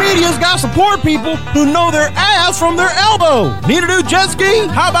 Milnick Media's got support people who know their ass from their elbow. Need a new jet ski?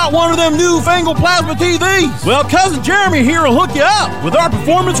 How about one of them newfangled plasma TVs? Well, Cousin Jeremy here will hook you up with our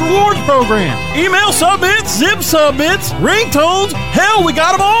performance rewards program. Email submits, zip submits, ringtones, hell, we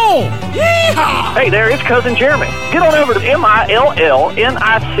got them all. Yeehaw! Hey there, it's Cousin Jeremy. Get on over to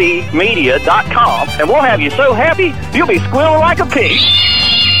MILLNICmedia.com and we'll have you so happy you'll be squealing like a pig.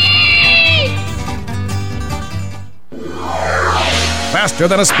 Faster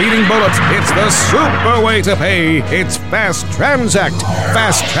than a speeding bullet, it's the super way to pay. It's Fast Transact.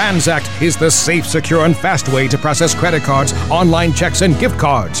 Fast Transact is the safe, secure, and fast way to process credit cards, online checks, and gift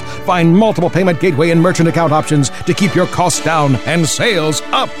cards. Find multiple payment gateway and merchant account options to keep your costs down and sales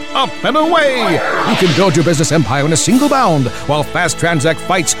up, and away. You can build your business empire in a single bound while Fast Transact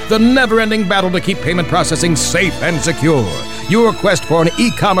fights the never-ending battle to keep payment processing safe and secure. Your quest for an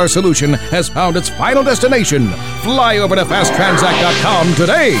e-commerce solution has found its final destination. Fly over to fasttransact.com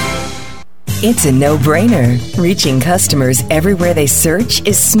today. It's a no-brainer. Reaching customers everywhere they search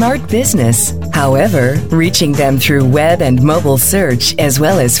is smart business. However, reaching them through web and mobile search, as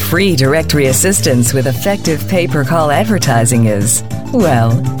well as free directory assistance with effective pay-per-call advertising is,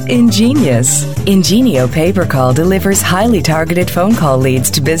 well, ingenious. Ingenio Pay-Per-Call delivers highly targeted phone call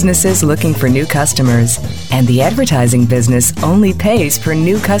leads to businesses looking for new customers. And the advertising business only pays per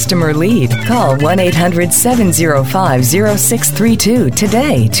new customer lead. Call 1-800-705-0632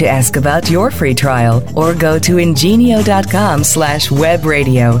 today to ask about your free trial, or go to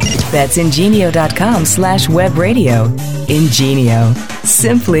ingenio.com/webradio. That's ingenio.com/webradio. Ingenio.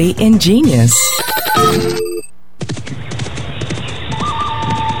 Simply ingenious.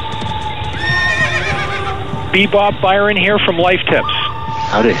 Bebop Byron here from Life Tips.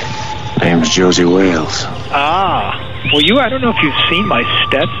 Howdy. My name's Josie Wales. Well, I don't know if you've seen my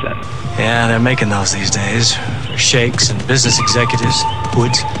Stetson. Yeah, they're making those these days. For sheikhs and business executives.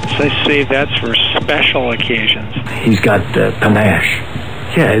 Woods. So I say that's for special occasions. He's got panache.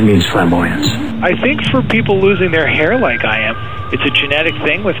 Yeah, it means flamboyance. I think for people losing their hair like I am, it's a genetic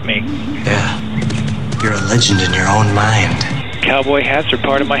thing with me. Yeah. You're a legend in your own mind. Cowboy hats are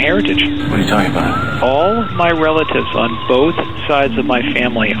part of my heritage. What are you talking about? All my relatives on both sides of my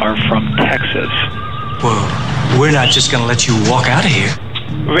family are from Texas. Well, we're not just going to let you walk out of here.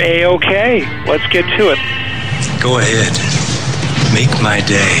 A-okay. Let's get to it. Go ahead. Make my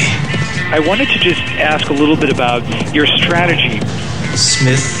day. I wanted to just ask a little bit about your strategy.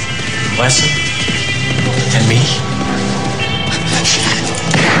 Smith, Wesson, and me.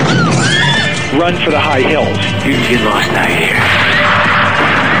 Run for the high hills. You can get lost out here.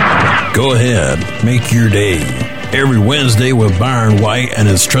 Go ahead, make your day. Every Wednesday with Byron White and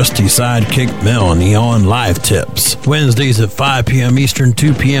his trusty sidekick Melanie on Live Tips. Wednesdays at 5 p.m. Eastern,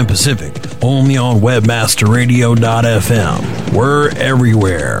 2 p.m. Pacific. Only on webmasterradio.fm. We're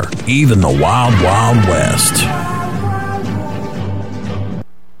everywhere, even the Wild Wild West.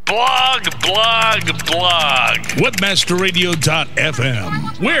 Blog.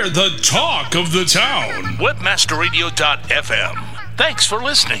 Webmasterradio.fm. We're the talk of the town. Webmasterradio.fm. Thanks for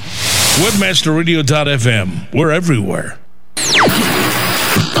listening. Webmasterradio.fm. We're everywhere.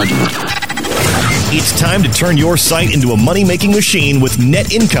 It's time to turn your site into a money-making machine with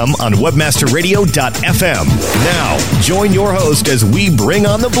net income on webmasterradio.fm. Now, join your host as we bring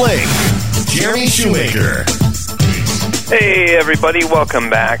on the bling, Jeremy Shoemaker. Hey, everybody. Welcome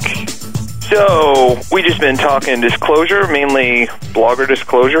back. So, we just been talking disclosure, mainly blogger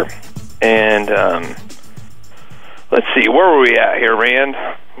disclosure. And, let's see, where were we at here, Rand?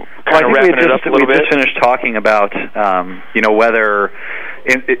 Kind of wrapping it up a little bit. We just finished talking about, whether,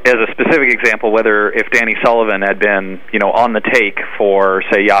 as a specific example, whether if Danny Sullivan had been, on the take for,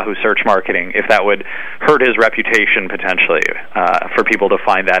 say, Yahoo Search Marketing, if that would hurt his reputation potentially for people to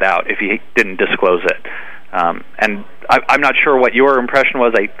find that out if he didn't disclose it. And I'm not sure what your impression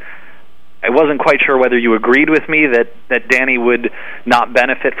was. I wasn't quite sure whether you agreed with me that Danny would not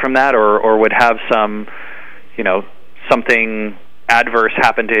benefit from that or would have some, something adverse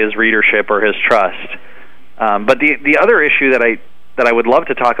happen to his readership or his trust. But the other issue that I would love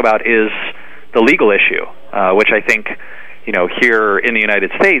to talk about is the legal issue, which I think, here in the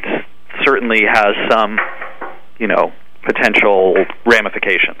United States certainly has some, potential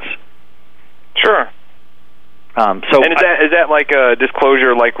ramifications. Sure. And is that like a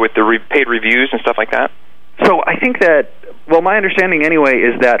disclosure, like with the paid reviews and stuff like that? So I think that, my understanding anyway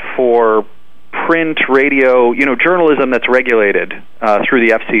is that for print, radio, journalism that's regulated through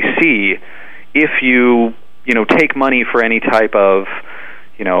the FCC, if you take money for any type of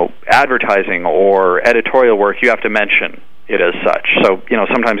advertising or editorial work, you have to mention it as such. So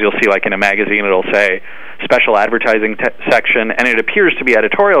sometimes you'll see, like in a magazine, it'll say special advertising section, and it appears to be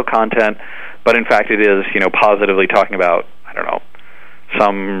editorial content, but in fact it is positively talking about, I don't know,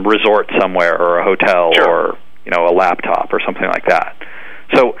 some resort somewhere or a hotel or a laptop or something like that.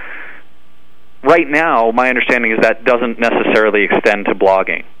 So right now, my understanding is that doesn't necessarily extend to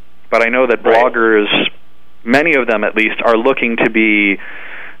blogging. But I know that bloggers, many of them at least, are looking to be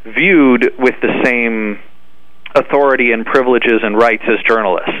viewed with the same authority and privileges and rights as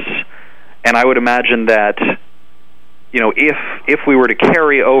journalists. And I would imagine that, if we were to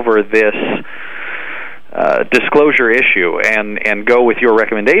carry over this disclosure issue and go with your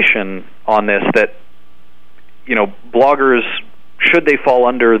recommendation on this, that, bloggers, should they fall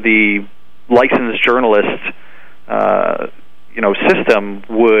under the licensed journalist system,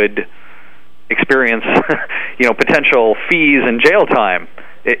 would experience potential fees and jail time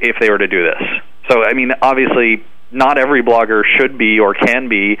if they were to do this. So I mean, obviously not every blogger should be or can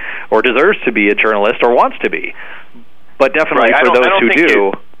be or deserves to be a journalist or wants to be, but definitely for those who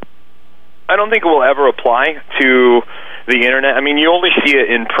do. I don't think it will ever apply to the internet. I mean, you only see it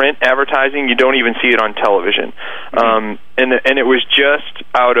in print advertising. You don't even see it on television. And it was just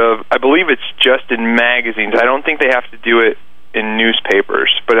out of, I believe it's just in magazines. I don't think they have to do it in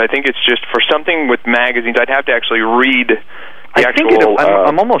newspapers, but I think it's just for something with magazines. I'd have to actually read the actual...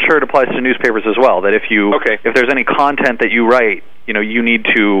 I'm almost sure it applies to newspapers as well, that if there's any content that you write, you need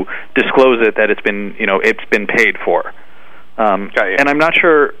to disclose it, that it's been paid for. And I'm not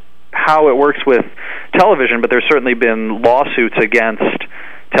sure how it works with television, but there's certainly been lawsuits against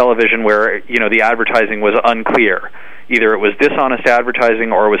television where the advertising was unclear. Either it was dishonest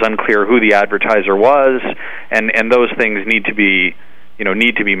advertising or it was unclear who the advertiser was, and those things need to be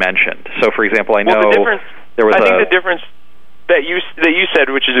mentioned. So, for example, I think the difference that you said,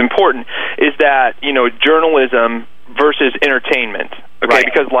 which is important, is that journalism versus entertainment. Okay, right.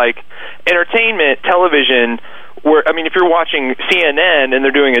 Because like entertainment, television. If you're watching CNN and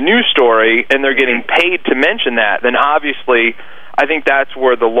they're doing a news story and they're getting paid to mention that, then obviously I think that's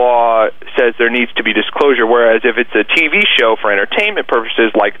where the law says there needs to be disclosure. Whereas if it's a TV show for entertainment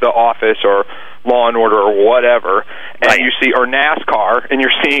purposes, like The Office or Law and Order or whatever, and you see, or NASCAR, and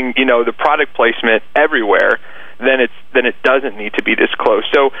you're seeing the product placement everywhere, then it doesn't need to be disclosed.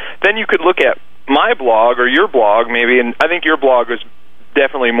 So then you could look at my blog or your blog maybe, and I think your blog is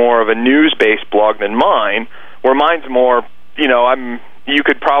definitely more of a news-based blog than mine. Where mine's more, you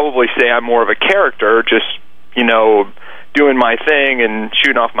could probably say I'm more of a character, just, doing my thing and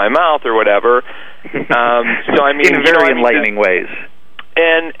shooting off my mouth or whatever. So I mean, in very enlightening ways.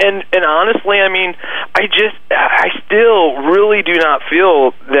 And honestly, I mean, I still really do not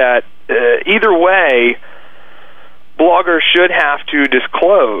feel that either way, bloggers should have to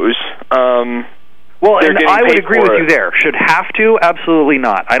disclose. Well, and I would agree with you there. Should have to? Absolutely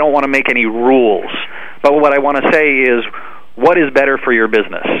not. I don't want to make any rules. But what I want to say is, what is better for your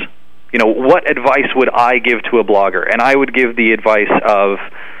business? What advice would I give to a blogger? And I would give the advice of,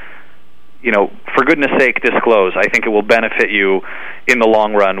 for goodness sake, disclose. I think it will benefit you in the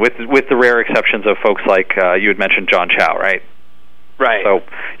long run, with the rare exceptions of folks like you had mentioned John Chow, right? Right. So,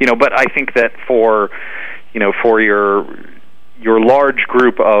 but I think that for your your large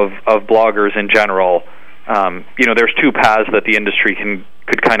group of bloggers in general, there's two paths that the industry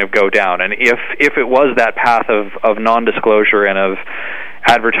could kind of go down. And if it was that path of non-disclosure and of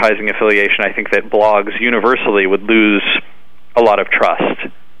advertising affiliation, I think that blogs universally would lose a lot of trust.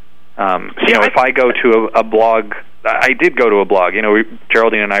 If I go to a blog, I did go to a blog.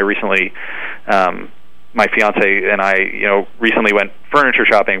 Geraldine and I recently, my fiance and I, recently went furniture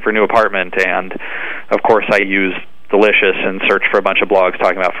shopping for a new apartment, and of course I used Delicious and searched for a bunch of blogs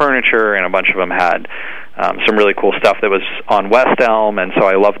talking about furniture, and a bunch of them had some really cool stuff that was on West Elm, and so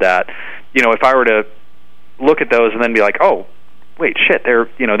I love that. If I were to look at those and then be like, oh, wait, shit, they're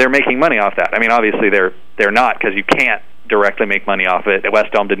making money off that. I mean, obviously they're not, because you can't directly make money off it. West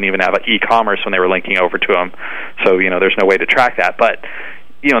Elm didn't even have e-commerce when they were linking over to them, so there's no way to track that. But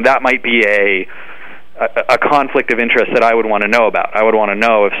that might be a conflict of interest that I would want to know about. I would want to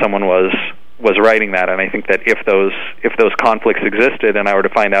know if someone was writing that, and I think that if those conflicts existed and I were to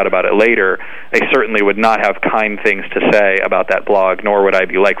find out about it later, I certainly would not have kind things to say about that blog, nor would I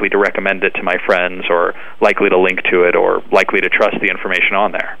be likely to recommend it to my friends, or likely to link to it, or likely to trust the information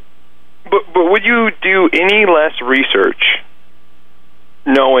on there. But would you do any less research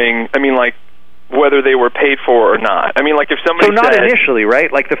knowing, whether they were paid for or not? If somebody So not initially,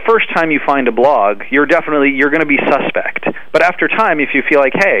 right? Like the first time you find a blog, you're going to be suspect. But after time, if you feel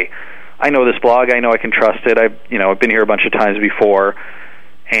like, hey, I know this blog, I know I can trust it, I've been here a bunch of times before,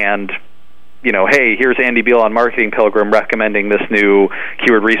 and hey, here's Andy Beal on Marketing Pilgrim recommending this new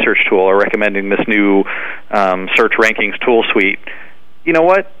keyword research tool, or recommending this new search rankings tool suite. You know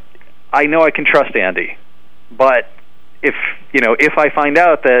what? I know I can trust Andy, but if I find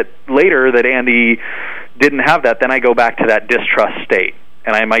out that later that Andy didn't have that, then I go back to that distrust state,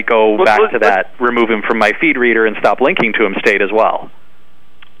 and I might go back to that remove him from my feed reader and stop linking to him state as well.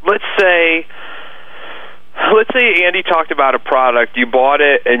 Let's say Andy talked about a product, you bought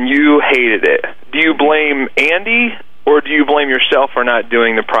it and you hated it. Do you blame Andy, or do you blame yourself for not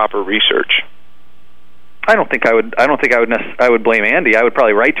doing the proper research? I don't think I would blame Andy. I would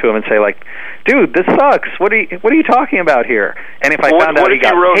probably write to him and say, like, dude, this sucks. What are you talking about here? And if I found out he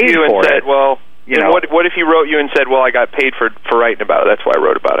got paid for it, what if he wrote you and said, well, I got paid for writing about it, that's why I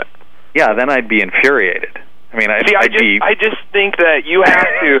wrote about it? Yeah, then I'd be infuriated. I mean, I just think that you have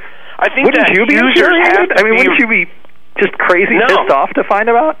to. I think wouldn't you be infuriated? Wouldn't you be just crazy pissed off to find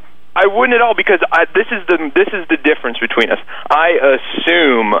about? I wouldn't at all, because this is the difference between us. I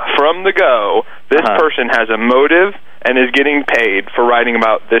assume from the go this person has a motive and is getting paid for writing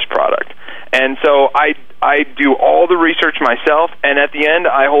about this product, and so I do all the research myself, and at the end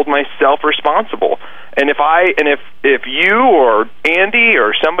I hold myself responsible. And if you or Andy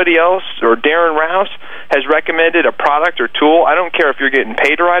or somebody else or Darren Rouse has recommended a product or tool, I don't care if you're getting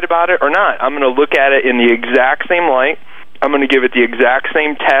paid to write about it or not. I'm going to look at it in the exact same light. I'm going to give it the exact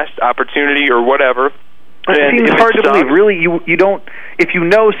same test, opportunity, or whatever. It seems hard to believe. Really, you don't. If you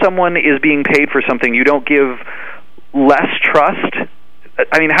know someone is being paid for something, you don't give less trust.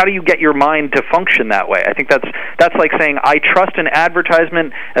 I mean, how do you get your mind to function that way? I think that's like saying I trust an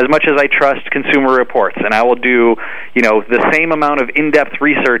advertisement as much as I trust Consumer Reports, and I will do the same amount of in-depth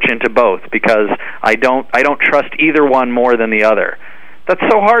research into both, because I don't trust either one more than the other. That's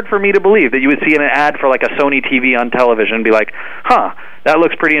so hard for me to believe, that you would see an ad for like a Sony TV on television and be like, that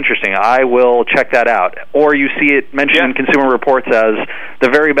looks pretty interesting, I will check that out. Or you see it mentioned in Consumer Reports as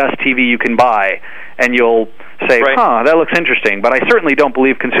the very best TV you can buy, and you'll say, that looks interesting, but I certainly don't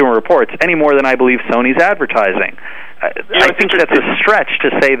believe Consumer Reports any more than I believe Sony's advertising. I think that's a stretch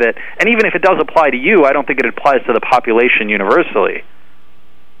to say that, and even if it does apply to you, I don't think it applies to the population universally.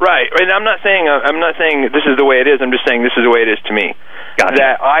 Right, and I'm not saying this is the way it is. I'm just saying this is the way it is to me. Gotcha.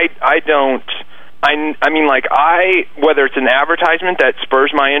 That whether it's an advertisement that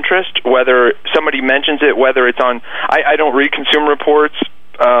spurs my interest, whether somebody mentions it, whether it's on, I don't read Consumer Reports.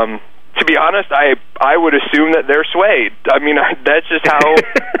 To be honest, I would assume that they're swayed. I mean, that's just how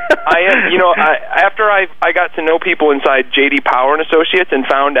I am. After I got to know people inside J.D. Power and Associates and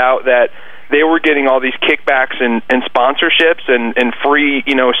found out that they were getting all these kickbacks and sponsorships and free,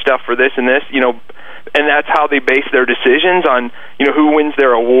 stuff for this and this, and that's how they base their decisions on, who wins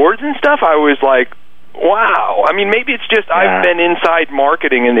their awards and stuff. I was like, wow. I mean, maybe it's just I've been inside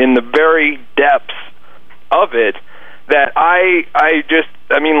marketing and in the very depths of it that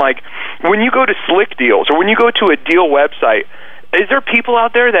when you go to Slick Deals or when you go to a deal website, is there people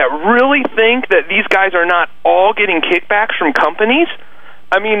out there that really think that these guys are not all getting kickbacks from companies?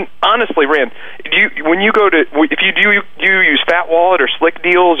 I mean, honestly, Rand, do you use Fat Wallet or Slick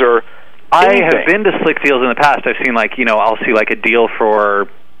Deals or anything? I have been to Slick Deals in the past. I've seen I'll see like a deal for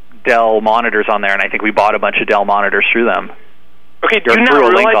Dell monitors on there, and I think we bought a bunch of Dell monitors through them. Okay, do you not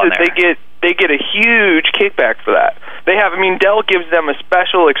realize that they get a huge kickback for that? They have, Dell gives them a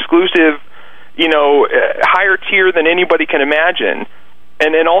special, exclusive, higher tier than anybody can imagine.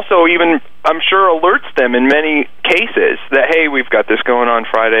 And then also even, I'm sure, alerts them in many cases that, hey, we've got this going on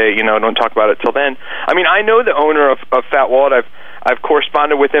Friday, don't talk about it till then. I know the owner of Fat Wallet. I've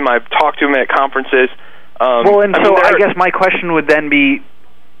corresponded with him. I've talked to him at conferences. I guess my question would then be,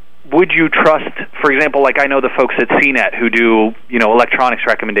 would you trust, for example, like I know the folks at CNET who do, electronics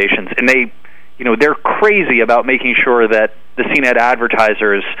recommendations, and they're crazy about making sure that the CNET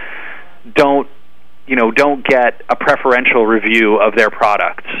advertisers don't get a preferential review of their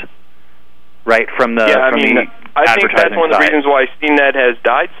products, right? I think that's one of the reasons why CNET has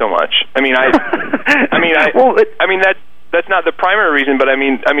died so much. That's not the primary reason, but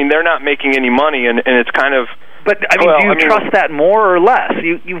they're not making any money, and it's kind of. But do you trust that more or less?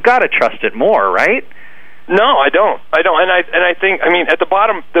 You've got to trust it more, right? No, I don't, and I think at the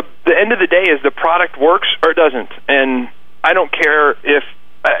bottom, the end of the day is the product works or it doesn't, and I don't care if.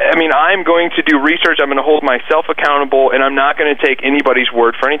 I'm going to do research. I'm going to hold myself accountable, and I'm not going to take anybody's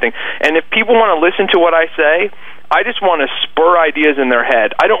word for anything. And if people want to listen to what I say, I just want to spur ideas in their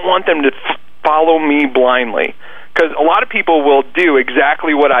head. I don't want them to follow me blindly, because a lot of people will do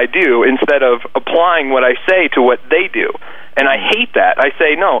exactly what I do instead of applying what I say to what they do. And I hate that. I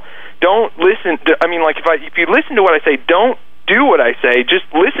say, no, don't listen. If you listen to what I say, don't do what I say. Just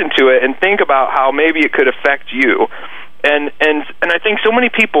listen to it and think about how maybe it could affect you. And I think so many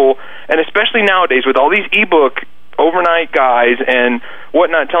people, and especially nowadays with all these ebook overnight guys and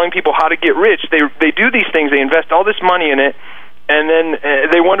whatnot, telling people how to get rich, they do these things, they invest all this money in it, and then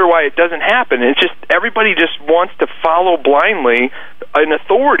they wonder why it doesn't happen. It's just everybody just wants to follow blindly an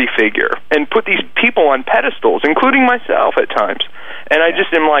authority figure and put these people on pedestals, including myself at times. And I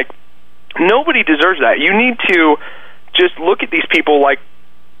just am like, nobody deserves that. You need to just look at these people like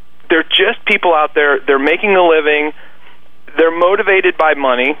they're just people out there. They're making a living. They're motivated by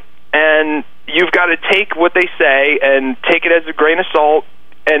money, and you've got to take what they say and take it as a grain of salt,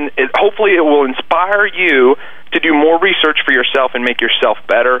 and hopefully it will inspire you to do more research for yourself and make yourself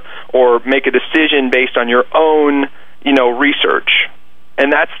better, or make a decision based on your own, research.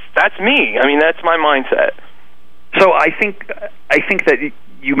 And that's me. That's my mindset. So I think that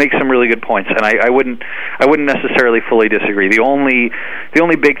you make some really good points, and I wouldn't necessarily fully disagree. The only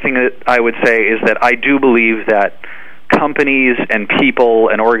big thing that I would say is that I do believe that companies and people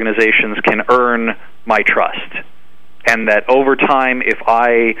and organizations can earn my trust, and that over time, if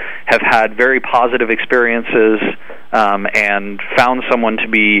I have had very positive experiences and found someone to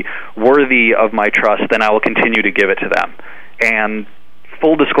be worthy of my trust, then I will continue to give it to them. And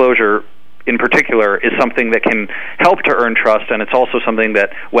full disclosure, in particular, is something that can help to earn trust, and it's also something that,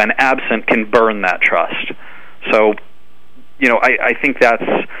 when absent, can burn that trust. So, I think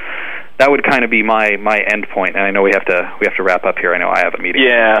that would kind of be my end point, and I know we have to wrap up here. I know I have a meeting.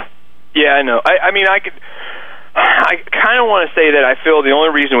 Yeah, I know. I kind of want to say that I feel the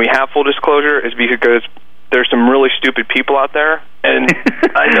only reason we have full disclosure is because there's some really stupid people out there, and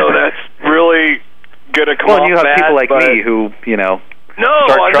I know that's really going to come off bad. Well, you have people like me who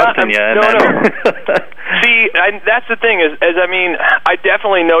start trusting you. No. See, that's the thing is I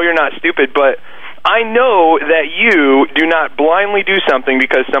definitely know you're not stupid, but I know that you do not blindly do something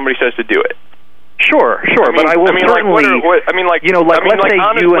because somebody says to do it. Sure, but I will certainly. Let's say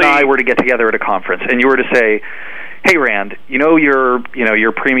honestly, you and I were to get together at a conference, and you were to say, "Hey, Rand,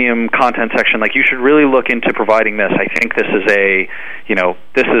 your premium content section. Like, you should really look into providing this. I think this is a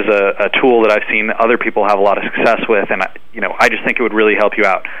tool that I've seen other people have a lot of success with, and I just think it would really help you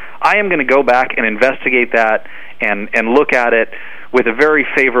out." I am going to go back and investigate that and look at it with a very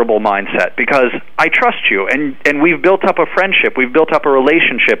favorable mindset, because I trust you, and we've built up a friendship, we've built up a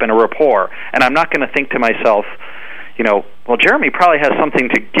relationship and a rapport, and I'm not going to think to myself, well, Jeremy probably has something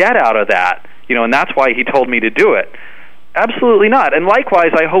to get out of that, and that's why he told me to do it. Absolutely not. And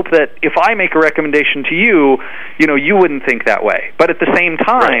likewise, I hope that if I make a recommendation to you, you wouldn't think that way. But at the same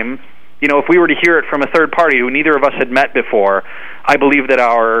time, right, if we were to hear it from a third party who neither of us had met before, I believe that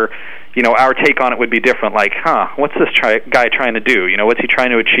our take on it would be different. Like, what's this guy trying to do? What's he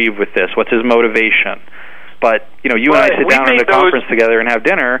trying to achieve with this? What's his motivation? But, you and I sit down at a conference together and have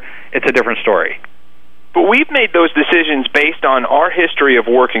dinner, it's a different story. But we've made those decisions based on our history of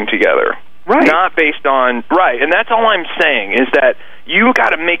working together. Right. Not based on, right, and that's all I'm saying, is that you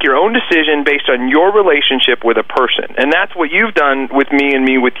got to make your own decision based on your relationship with a person, and that's what you've done with me and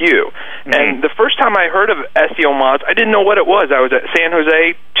me with you. Mm-hmm. And the first time I heard of SEO Mods, I didn't know what it was. I was at San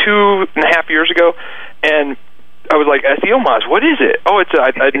Jose 2.5 years ago, and was like, SEO Moz, what is it? Oh, it's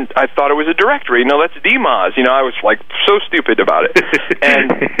I thought it was a directory. No, that's DMoz. I was like so stupid about it,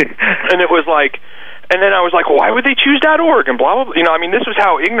 and it was like. And then I was like, well, why would they choose .org and blah, blah, blah. This was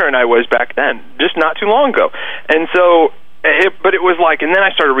how ignorant I was back then, just not too long ago. And so, but it was like, and then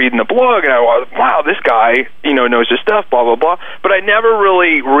I started reading the blog, and I was, wow, this guy, knows his stuff, blah, blah, blah. But I never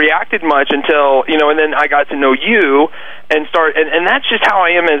really reacted much until, and then I got to know you and and that's just how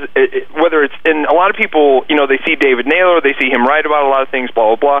I am as, whether it's, and a lot of people, they see David Naylor, they see him write about a lot of things,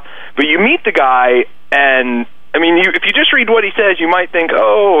 blah, blah, blah. But you meet the guy, and if you just read what he says, you might think,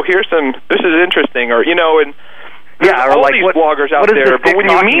 oh, this is interesting, or, and there's or all like these bloggers out there, but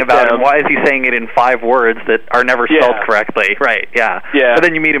when you meet them... why is he saying it in 5 words that are never spelled correctly? Right, yeah. But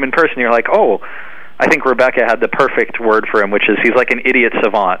then you meet him in person, you're like, oh, I think Rebecca had the perfect word for him, which is he's like an idiot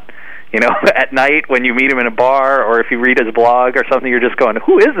savant. At night when you meet him in a bar, or if you read his blog or something, you're just going,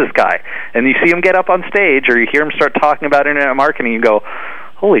 who is this guy? And you see him get up on stage, or you hear him start talking about internet marketing, you go,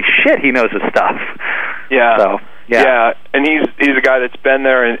 holy shit, he knows his stuff. Yeah. So, yeah, and he's a guy that's been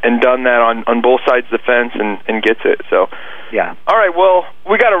there and done that on both sides of the fence and gets it. So, yeah. All right, well,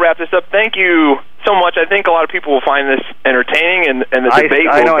 we got to wrap this up. Thank you so much. I think a lot of people will find this entertaining, and the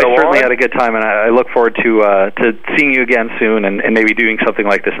debate will go on. I certainly had a good time, and I look forward to seeing you again soon and maybe doing something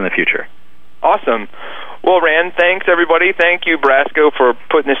like this in the future. Awesome. Well, Rand, thanks, everybody. Thank you, Brasco, for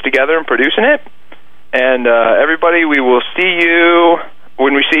putting this together and producing it. And everybody, we will see you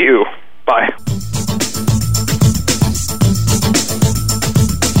when we see you. Bye.